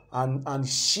what? And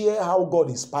share how God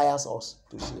inspires us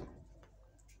to share.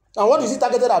 And what is it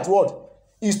targeted at what?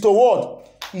 Is to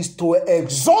what? Is to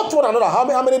exhort one another.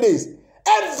 How many days?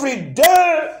 Every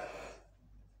day.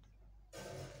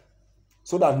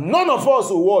 So that none of us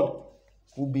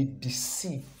will be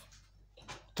deceived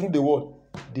through the word.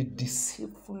 The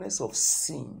deceitfulness of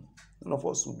sin. None of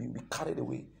us will be carried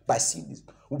away by sin.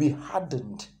 Will be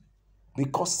hardened.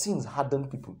 Because sins harden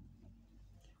people.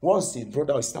 Once a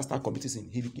brother or sister start committing sin,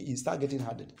 he start getting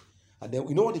hardened. And then,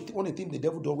 one of the things the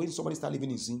devil does when somebody start living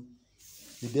in sin,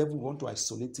 the devil want to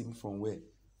isolate him from where?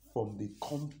 From the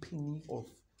company of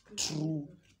true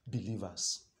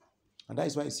believers. And that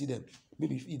is why you see them.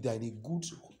 Maybe if they are in a good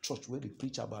church where they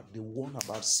preach about, they warn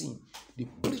about sin, they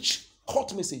preach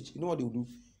hot message. You know what they will do?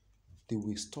 They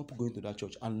will stop going to that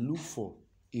church and look for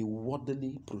a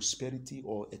worldly prosperity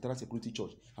or eternal security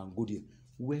church and go there,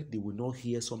 where they will not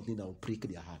hear something that will break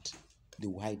their heart. They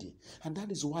will hide it. And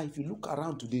that is why if you look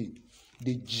around today,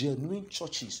 the genuine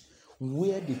churches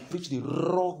where they preach the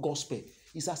raw gospel,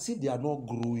 it's as if they are not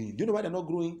growing. Do you know why they're not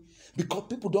growing? Because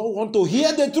people don't want to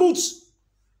hear the truth.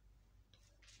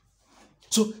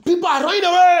 So people are running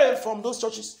away from those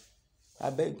churches.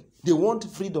 I beg. They want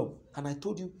freedom. And I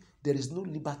told you, there is no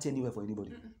liberty anywhere for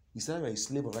anybody. It's either you are a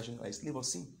slave of righteousness or a slave of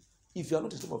sin. If you are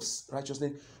not a slave of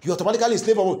righteousness, you are automatically a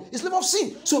slave of what? A slave of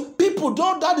sin. So people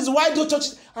don't, that is why those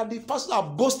churches and the pastors are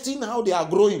boasting how they are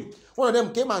growing. One of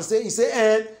them came and said,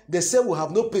 they say we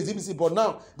have no pessimism, but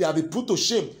now they have been put to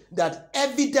shame. That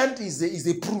evident is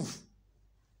a proof.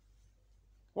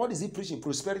 What is he preaching?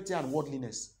 Prosperity and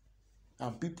worldliness.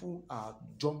 And people are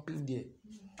jumping there.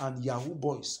 And Yahoo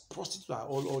boys, prostitutes are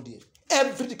all there.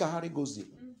 Everything Kahari goes there.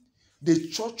 The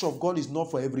church of God is not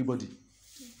for everybody.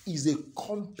 Is a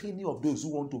company of those who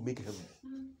want to make heaven.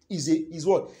 Is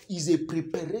what? Is a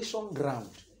preparation ground.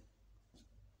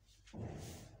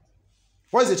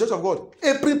 What is the church of God?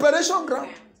 A preparation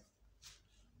ground.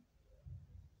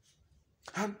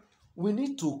 And we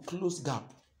need to close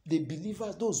gap. The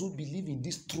believers, those who believe in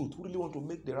this truth, who really want to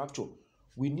make the rapture,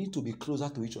 we need to be closer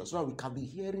to each other so that we can be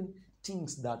hearing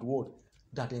things that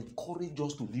encourage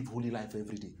us to live holy life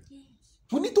every day.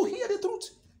 We need to hear the truth.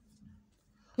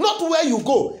 Not where you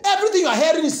go. Everything you are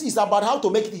hearing is about how to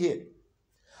make it here.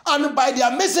 And by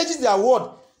their messages, their word,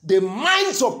 the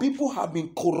minds of people have been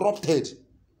corrupted.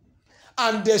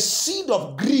 And the seed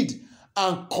of greed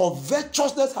and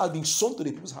covetousness has been sown to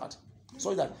the people's heart.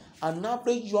 So that an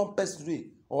average young person today,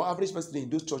 or average person today in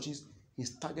those churches,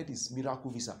 his target is miracle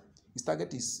visa. His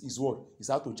target is what? Is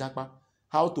how to jackpot,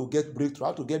 how to get breakthrough,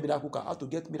 how to get miracle car, how to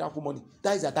get miracle money.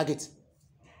 That is their target.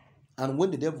 And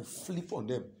when the devil flip on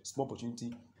them, small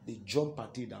opportunity, they jump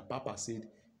at it that Papa said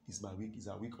is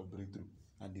a week of breakthrough.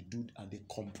 And they do, and they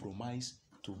compromise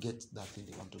to get that thing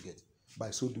they want to get.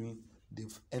 By so doing,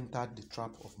 they've entered the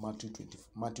trap of Matthew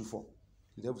 4.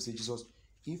 The devil said, Jesus,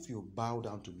 if you bow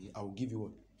down to me, I will give you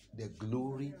what? The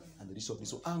glory and the riches of me.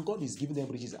 So, and God is giving them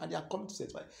riches, and they are coming to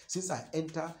satisfy. Since I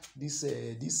enter this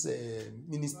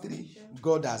ministry,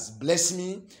 God has blessed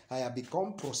me. I have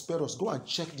become prosperous. Go and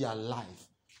check their life.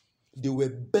 They were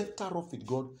better off with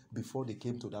God before they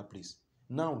came to that place.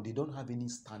 Now they don't have any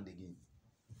stand again.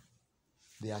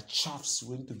 They are chaffs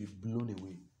waiting to be blown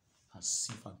away and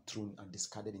sieved and thrown and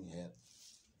discarded in hell.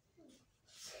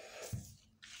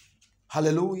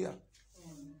 Hallelujah.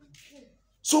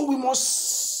 So we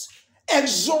must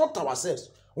exalt ourselves.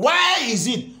 Why is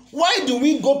it? Why must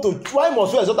we exalt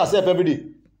ourselves every day?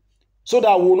 So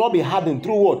that we will not be hardened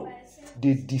through what?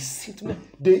 the deceitfulness.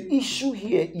 The issue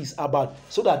here is about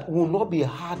so that we will not be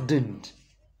hardened.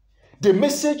 The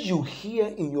message you hear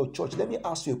in your church, let me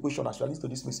ask you a question as you listen to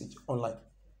this message online.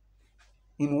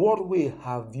 In what way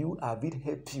have it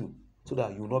helped you so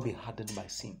that you will not be hardened by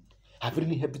sin? Have it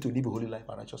really helped you to live a holy life,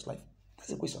 a righteous life? That's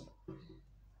the question.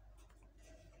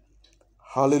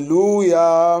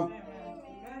 Hallelujah.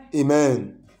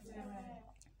 Amen.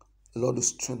 The Lord will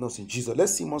strengthen us in Jesus.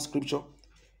 Let's see more scripture.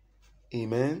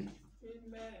 Amen.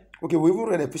 Okay, we even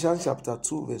read Ephesians chapter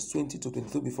 2, verse 20 to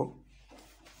 22 before.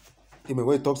 Amen.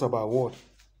 Where it talks about what?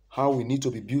 How we need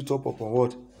to be built up upon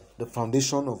what? The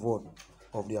foundation of what?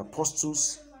 Of the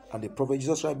apostles and the prophet.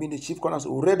 Jesus Christ being the chief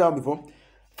cornerstone. We read that before.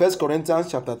 1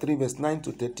 Corinthians chapter 3, verse 9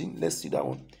 to 13. Let's see that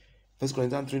one. 1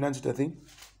 Corinthians 3, 9 to 13.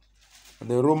 And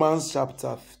then Romans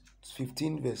chapter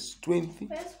 15, verse 20.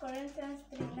 1 Corinthians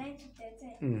 3, 9 to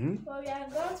 13. For we are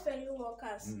God's fellow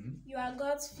workers. You are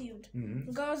God's field,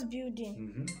 God's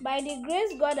building. By the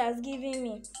grace God has given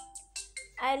me,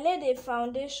 I laid a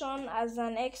foundation as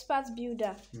an expert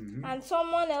builder, and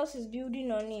someone else is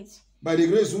building on it. By the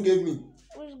grace who gave me?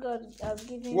 Which God has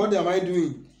given What me. am I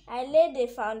doing? I laid a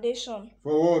foundation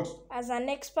For what? as an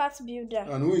expert builder,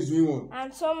 And who is doing what?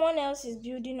 and someone else is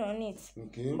building on it.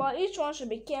 Okay. But each one should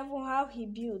be careful how he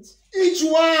builds. Each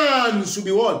one should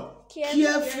be what?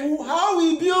 Careful. How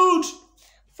he build.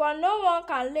 For no one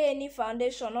can lay any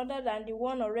foundation other than the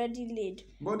one already laid,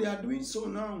 But they are doing so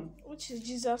now. which is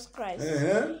Jesus Christ.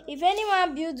 Uh-huh. If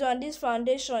anyone builds on this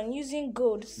foundation using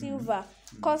gold, silver,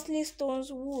 costly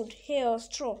stones, wood, hay, or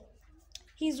straw,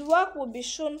 his work will be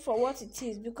shown for what it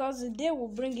is, because the day will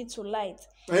bring it to light.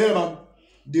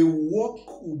 The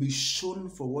work will be shown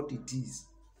for what it is.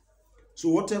 So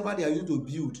whatever they are using to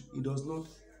build,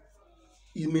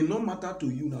 it may not matter to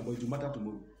you now, but it will matter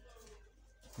tomorrow.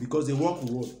 Because the work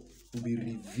will be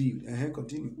revealed.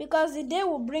 Continue. Because the day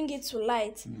will bring it to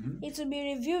light. It will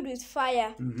be revealed with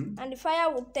fire, and the fire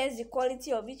will test the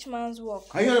quality of each man's work.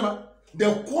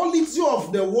 The quality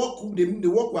of the work, the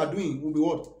work we are doing will be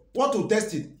what? What will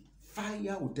test it?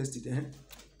 Fire will test it.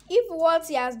 If what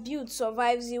he has built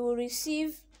survives, he will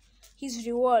receive his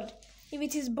reward. If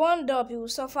it is burned up, he will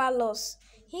suffer loss.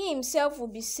 He himself will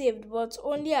be saved, but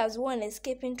only as one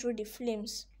escaping through the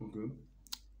flames. Okay.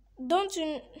 Don't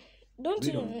you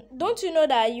know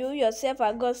that you yourself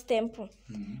are God's temple,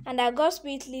 and that God's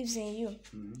Spirit lives in you?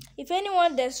 If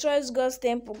anyone destroys God's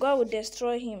temple, God will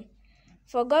destroy him.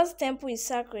 For God's temple is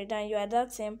sacred, and you are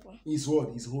that temple. His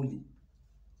word is holy.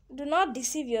 Do not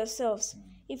deceive yourselves.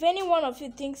 If any one of you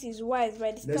thinks he's wise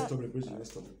by the Let's stop the praise.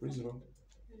 Praise the Lord.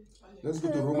 Let's go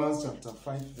to Romans chapter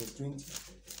 5, verse 20.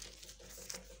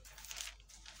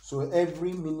 So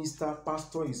every minister,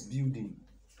 pastor is building,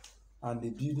 and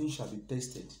the building shall be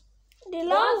tested. The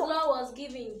God's law was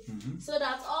given so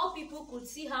that all people could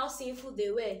see how sinful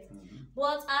they were.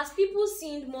 But as people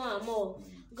sinned more and more,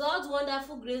 God's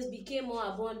wonderful grace became more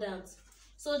abundant.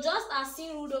 So just as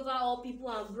sin ruled over all people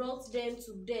and brought them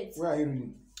to death. Where are you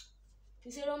reading?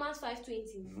 You said Romans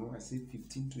 5:20. No, I said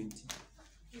 15:20.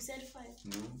 You said 5.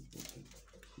 No, okay.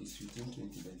 It's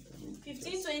 15:20 then.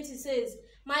 15:20 says,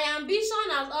 my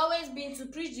ambition has always been to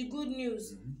preach the good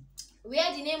news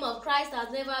where the name of Christ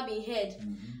has never been heard,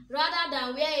 rather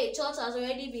than where a church has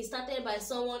already been started by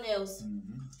someone else.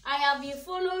 I have been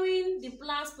following the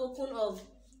plan spoken of.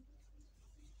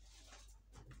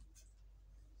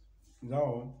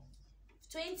 Now,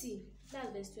 20.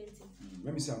 That's verse 20.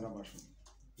 Let me see another version.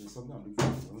 There's something I'm looking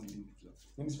for.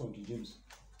 Let me see from King James.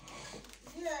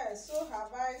 Yes, so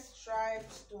have I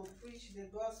strived to preach the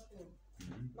gospel,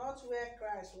 not where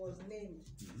Christ was named,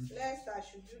 lest I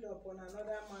should build upon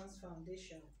another man's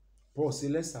foundation. Paul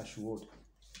said, lest I should what?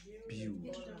 Build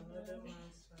upon another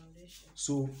man's foundation.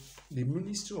 So, the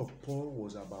ministry of Paul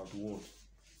was about what?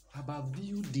 About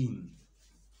building.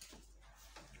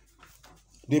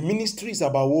 The ministry is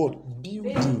about what?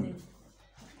 Building.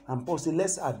 And Paul said,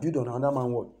 lest I build on another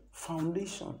man's what?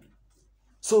 Foundation.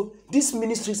 So, this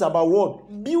ministry is about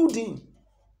what? Building.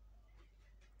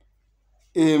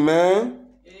 Amen.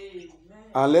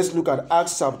 And let's look at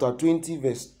Acts chapter 20,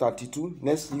 verse 32.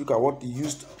 Let's look at what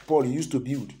Paul used to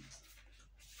build.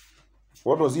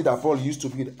 What was it that Paul used to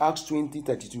build? Acts 20,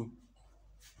 32.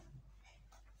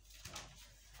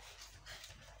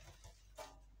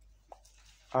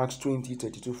 Acts 20,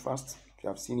 32 first. If you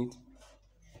have seen it.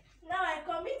 Now I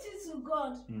commit it to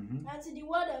God and to the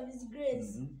word of his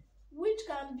grace, which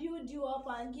can build you up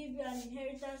and give you an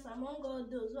inheritance among all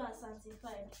those who are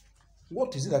sanctified.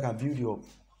 What is it that can build you up?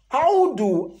 How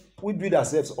do we build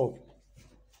ourselves up?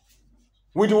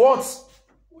 With what?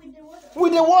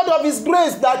 With the word of his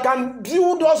grace that can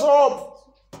build us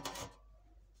up.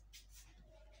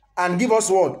 and give us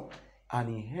what? An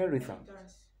inheritance.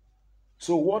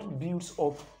 So what builds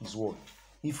up is what?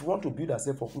 If we want to build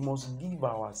ourselves up, we must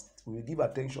give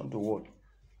attention to what?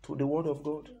 To the word of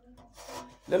God.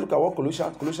 Let's look at what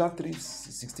Colossians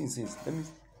 3:16 says.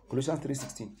 Colossians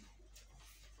 3:16.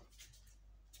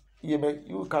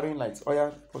 You carrying lights. Oh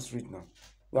yeah, let's read now.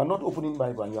 You are not opening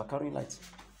Bible and you are carrying lights.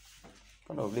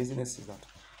 What kind of laziness is that?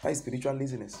 That is spiritual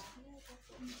laziness.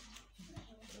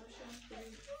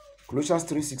 Colossians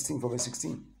 3:16 verse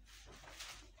 16.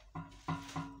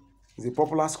 It's a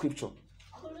popular scripture.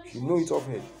 You know it off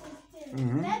head.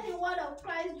 Let the word of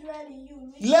Christ dwell in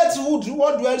you. Let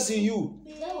what dwells in you?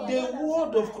 The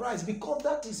word of Christ, because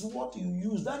that is what you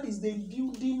use. That is the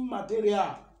building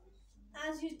material.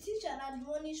 As you teach and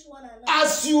admonish one another.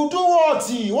 As you do what?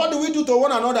 What do we do to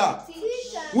one another?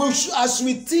 As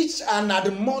we teach and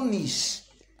admonish.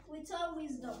 With all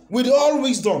wisdom. With all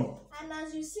wisdom. And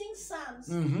as you sing psalms,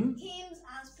 hymns,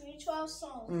 and spiritual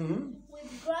songs,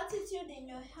 with gratitude in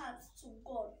your hearts to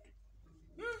God.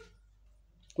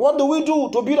 What do we do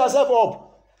to build ourselves up?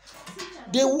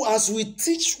 As we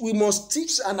teach, we must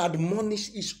teach and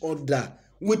admonish each other.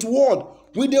 With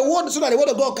what? With the word, so that the word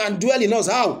of God can dwell in us.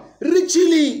 How?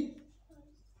 Richly.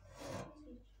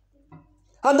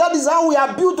 And that is how we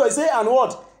are built. To say, and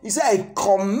what? He said, I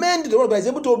commend the word, but is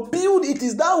able to build. It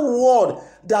is that word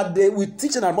that we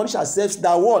teach and admonish ourselves,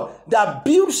 that word that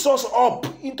builds us up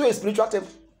into a spiritual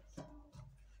temple.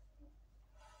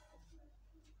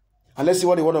 And let's see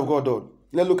what the word of God does.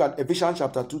 Let's look at Ephesians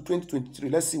chapter 2,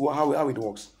 20-23. Let's see how it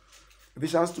works.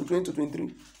 Ephesians 2,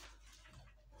 20-23.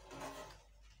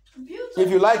 If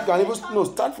you like, you can even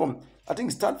start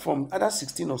from either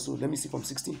 16 or so. Let me see from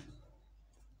 16.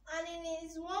 And in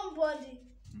his one body,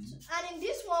 and in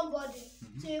this one body,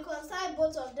 to reconcile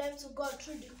both of them to God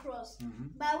through the cross,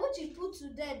 by which he put to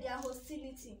death their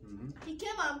hostility. He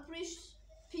came and preached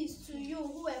peace to you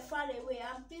who were far away,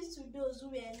 and peace to those who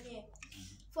were near.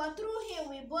 For through him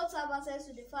we both have access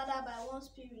to the Father by one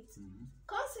Spirit.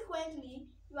 Consequently,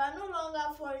 you are no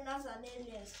longer foreigners and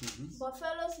aliens, but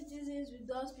fellow citizens with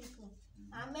God's people,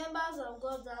 and members of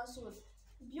God's household,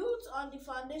 built on the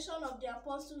foundation of the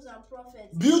apostles and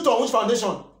prophets. Built on which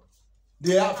foundation?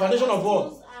 The foundation of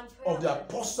what? Of the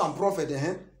apostles and prophets.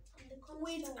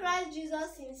 With Christ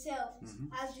Jesus himself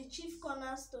as the chief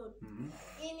cornerstone.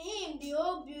 In him the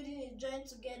whole building is joined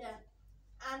together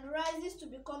and rises to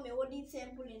become a holy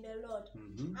temple in the Lord.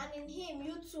 And in him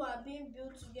you two are being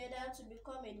built together to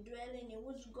become a dwelling in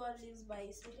which God lives by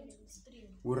his Spirit.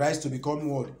 We rise to become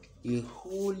what? A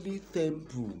holy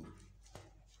temple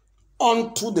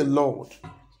unto the Lord.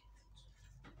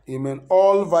 Amen.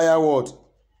 All via what?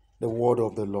 The word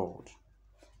of the Lord.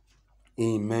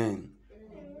 Amen.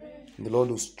 The Lord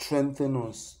will strengthen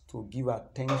us to give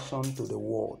attention to the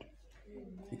word,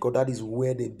 because that is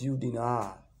where the building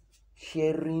are.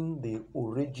 Hearing the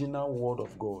original word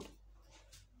of God,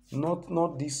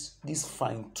 not this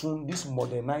fine-tuned, this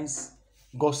modernized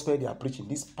gospel they are preaching,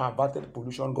 this perverted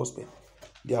pollution gospel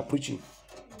they are preaching.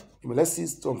 Let's see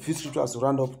some few scriptures to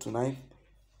round up tonight.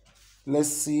 Let's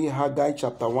see Haggai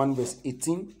chapter 1 verse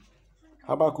 18,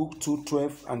 Habakkuk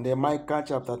 2:12, and then Micah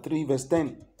chapter 3 verse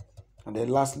 10, and then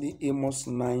lastly Amos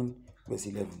 9 verse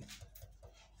 11.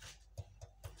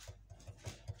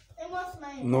 Amos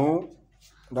 9. No.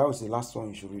 That was the last one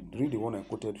you should read. Read the one I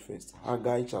quoted first.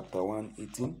 Haggai chapter 1,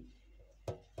 18.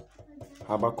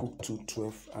 Habakkuk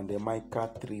 2:12. And then Micah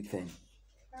 3:10.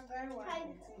 Haggai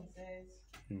 1:18 says.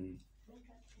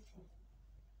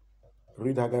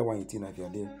 Read Haggai 1:18 if you are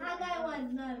there. Haggai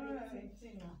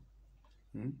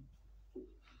 1:18.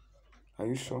 Are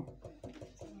you sure?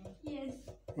 Yes.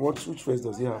 Which verse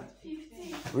does he have?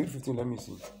 15. Read 15, let me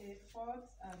see.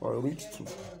 Or read 2.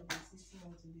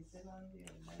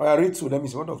 Oh, I read 2, let me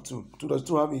see. What of 2? 2 does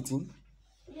 2 have 18?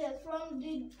 Yes, from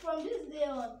this day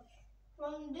on,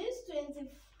 from this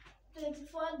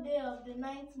 24th day of the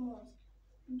 9th month,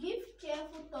 give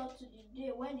careful thought to the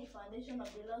day when the foundation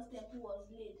of the Lord's temple was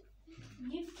laid.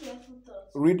 Give careful thought.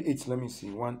 Read 8, let me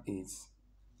see. 1:8.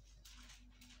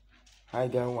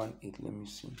 Haggai 1:8, let me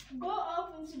see. Go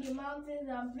up into the mountains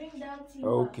and bring down timber.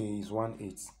 Okay, it's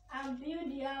 1:8. And build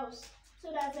the house,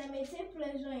 so that I may take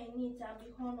pleasure in it and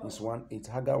be honored. It's 1:8.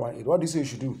 Haggai 1:8. What do you say you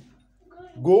should do?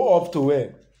 Go up to where?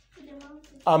 To the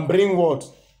mountains. And bring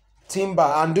what? Timber.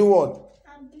 And do what?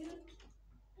 And build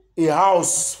A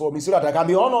house for me, so that I can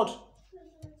be honored.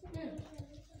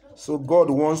 So God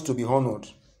wants to be honored.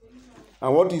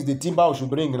 And what is the timber we should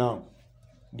bring now?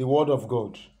 The word of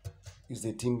God is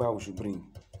the timber we should bring.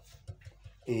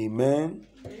 Amen.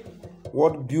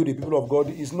 What build the people of God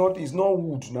is not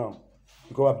wood now.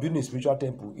 Because we are building a spiritual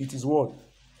temple. It is what?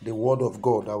 The word of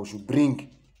God that we should bring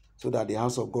so that the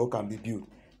house of God can be built.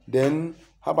 Then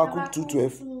Habakkuk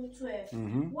 2:12.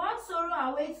 2:12. What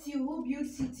sorrow awaits you who build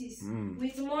cities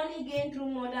with money gained through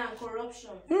murder and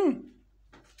corruption?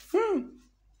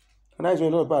 And that's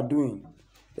what a lot of people are doing.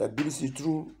 They build cities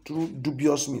through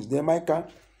dubious means. Then Micah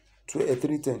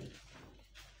 3:10.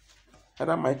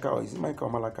 Either Micah or is it Micah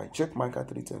or Malachi? Check Micah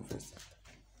 3:10 first.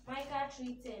 Micah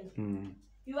 3:10.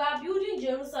 You are building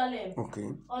Jerusalem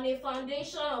on a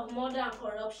foundation of murder and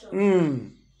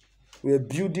corruption. We are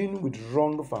building with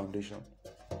wrong foundation.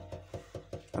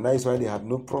 And that is why they had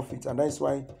no profit. And that is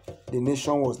why the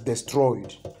nation was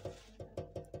destroyed.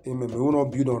 Amen. We will not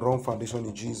build on wrong foundation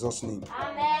in Jesus' name.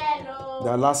 Amen.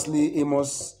 Then lastly,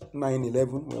 Amos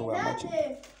 9:11, where we are matching.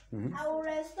 I will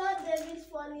restore David's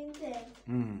fallen tent.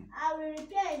 I will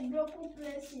repair its broken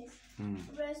places,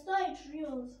 restore its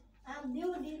ruins, and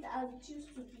build it as it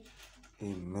used to be.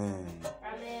 Amen.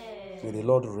 Amen. May the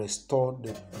Lord restore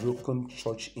the broken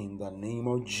church in the name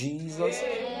of Jesus.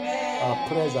 Our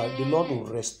prayers are the Lord will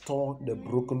restore the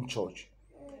broken church.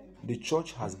 The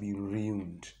church has been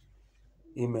ruined.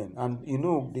 Amen. And you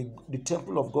know, the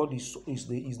temple of God is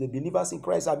the believers in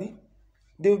Christ, Abi.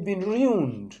 They've been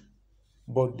ruined.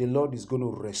 But the Lord is going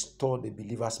to restore the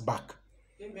believers back.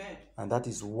 Amen. And that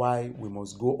is why we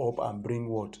must go up and bring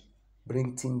what?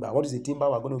 Bring timber. What is the timber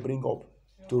we're going to bring up?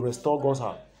 To restore God's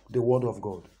heart, the word of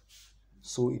God.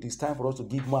 So it is time for us to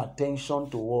give more attention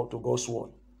to God's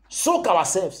word. Soak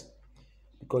ourselves.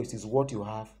 Because it is what you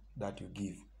have that you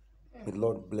give. May the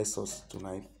Lord bless us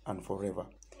tonight and forever.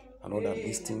 And all that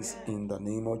these things in the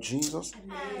name of Jesus.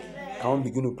 Can we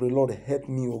begin to pray? Lord, help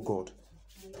me, O God,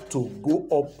 to go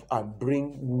up and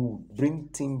bring wood, bring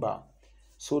timber,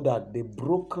 so that the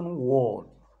broken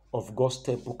wall of God's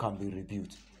temple can be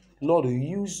rebuilt. Lord,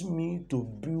 use me to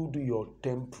build your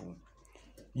temple.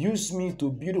 Use me to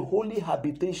build holy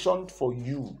habitation for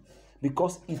you,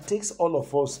 because it takes all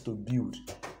of us to build.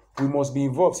 We must be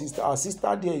involved. Sister, our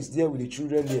sister there is there with the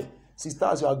children there. Sister,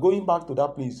 as you are going back to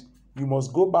that place, you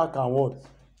must go back and what?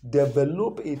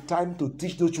 Develop a time to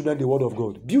teach those children the word of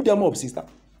God. Build them up, sister.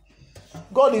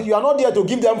 God, you are not there to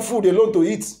give them food alone to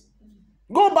eat.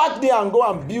 Go back there and go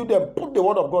and build them. Put the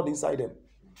word of God inside them.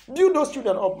 Build those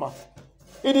children up, man.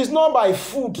 It is not by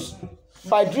food,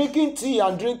 by drinking tea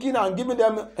and drinking and giving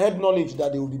them head knowledge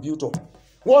that they will be built up.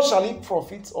 What shall it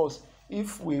profit us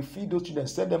if we feed those children,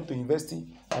 send them to university,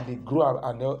 and they grow up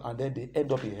and then they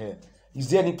end up in hell? Is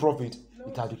there any profit?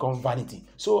 It has become vanity.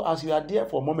 So as you are there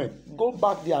for a moment, go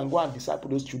back there and go and disciple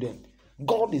those children.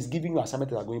 God is giving you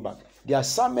assignment that are going back. The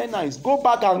assignment now is go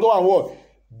back and go and what?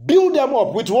 Build them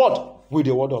up with what? With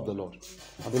the word of the Lord.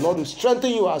 And the Lord will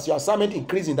strengthen you as your assignment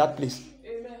increases in that place.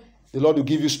 Amen. The Lord will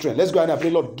give you strength. Let's go ahead and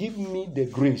pray. Lord, give me the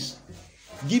grace.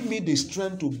 Give me the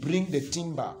strength to bring the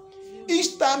timber.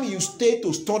 Each time you stay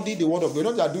to study the word of God, you know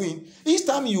what you are doing? Each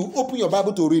time you open your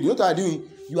Bible to read, you know what you are doing?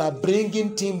 You are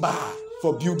bringing timber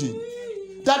for building.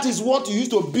 That is what you use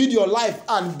to build your life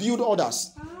and build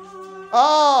others.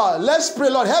 Let's pray.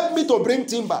 Lord, help me to bring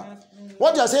timber.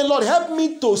 What you are saying, Lord, help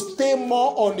me to stay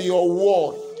more on your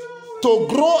word, to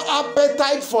grow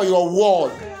appetite for your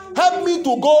word. Help me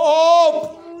to go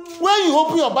up. When you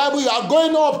open your Bible, you are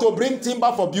going up to bring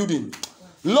timber for building.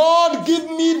 Lord, give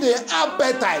me the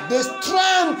appetite, the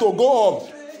strength to go up.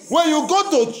 When you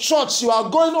go to church, you are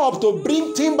going up to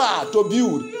bring timber to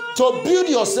build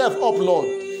yourself up, Lord.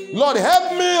 Lord,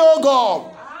 help me, oh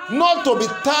God, not to be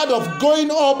tired of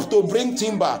going up to bring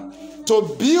timber,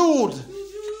 to build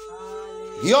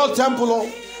your temple,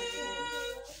 Lord.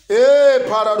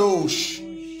 Paradox.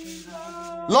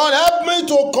 Lord, help me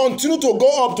to continue to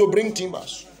go up to bring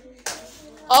timbers.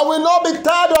 I will not be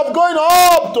tired of going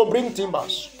up to bring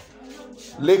timbers.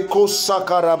 Leko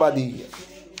sakarabadi.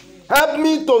 Help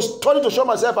me to study to show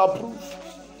myself approved.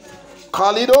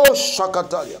 Kalido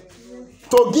shakatalia.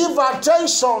 To give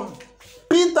attention.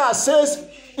 Peter says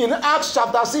in Acts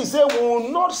chapter 6, he said, we will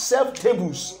not serve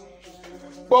tables,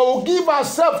 but we'll give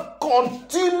ourselves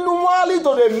continually to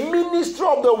the ministry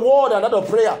of the word and that of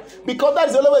prayer. Because that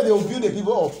is the only way they will build the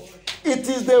people up. It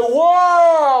is the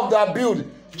word that builds.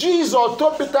 Jesus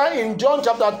told Peter in John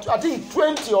chapter, I think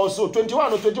 20 or so,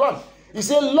 21 or 21. He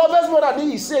said, lovest more than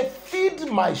this. He said,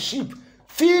 feed my sheep,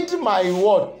 feed my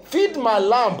word, feed my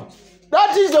lamb.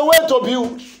 That is the way to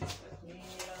build.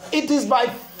 It is by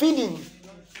feeding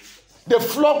the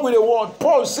flock with the word.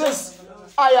 Paul says,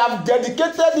 I have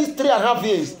dedicated these 3.5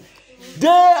 years.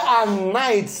 Day and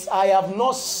night, I have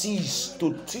not ceased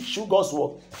to teach you God's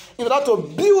word, in order to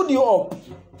build you up.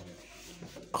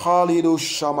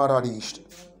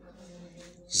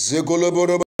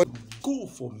 Go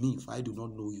for me if I do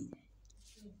not know you.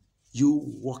 You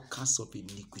workers of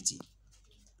iniquity.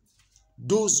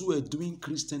 Those who were doing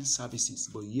Christian services,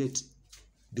 but yet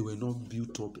they were not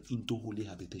built up into holy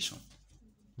habitation,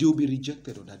 they will be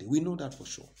rejected on that day. We know that for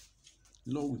sure.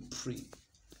 Lord, we pray,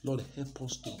 Lord, help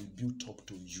us to be built up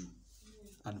to you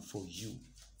and for you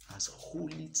as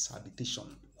holy habitation,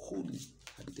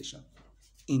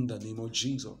 in the name of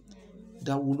Jesus.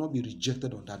 That will not be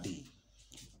rejected on that day.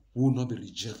 Will not be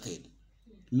rejected.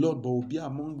 Lord, but will be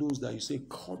among those that you say,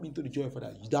 come into the joy of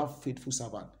Father, thou faithful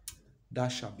servant, that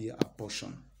shall be our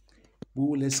portion. We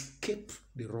will escape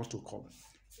the wrath to come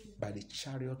by the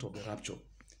chariot of the rapture,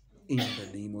 in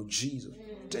the name of Jesus.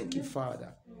 Thank you,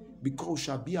 Father, because we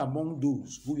shall be among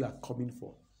those who you are coming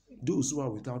for, those who are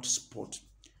without spot,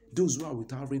 those who are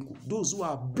without wrinkle, those who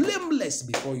are blameless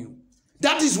before you.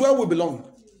 That is where we belong.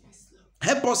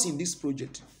 Help us in this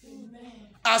project.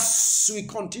 As we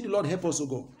continue, Lord, help us, O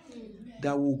God,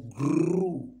 that will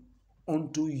grow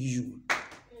unto you,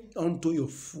 unto your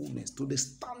fullness, to the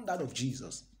standard of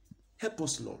Jesus. Help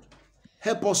us, Lord.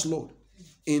 Help us, Lord,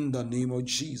 in the name of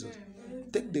Jesus.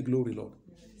 Take the glory, Lord.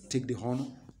 Take the honor.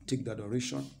 Take the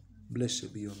adoration.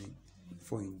 Blessed be your name.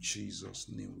 For in Jesus'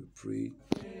 name we pray.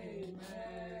 Amen.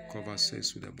 Cover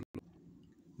says with the blood.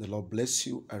 The Lord bless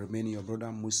you. I remain your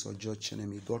brother, Musa George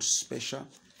Chenemi, God's special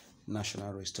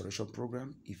National Restoration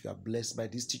Program. If you are blessed by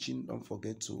this teaching, don't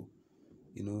forget to,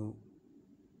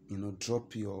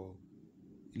 drop your,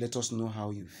 let us know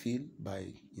how you feel by,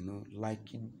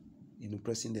 liking,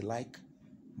 pressing the like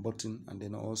button, and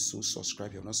then also subscribe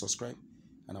if you're not subscribed.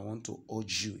 And I want to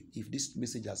urge you, if this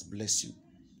message has blessed you,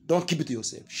 don't keep it to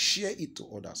yourself. Share it to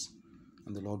others.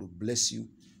 And the Lord will bless you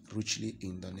richly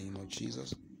in the name of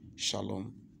Jesus.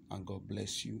 Shalom, and God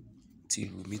bless you. Till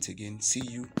we meet again. See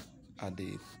you at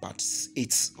the part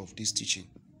 8 of this teaching.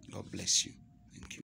 God bless you.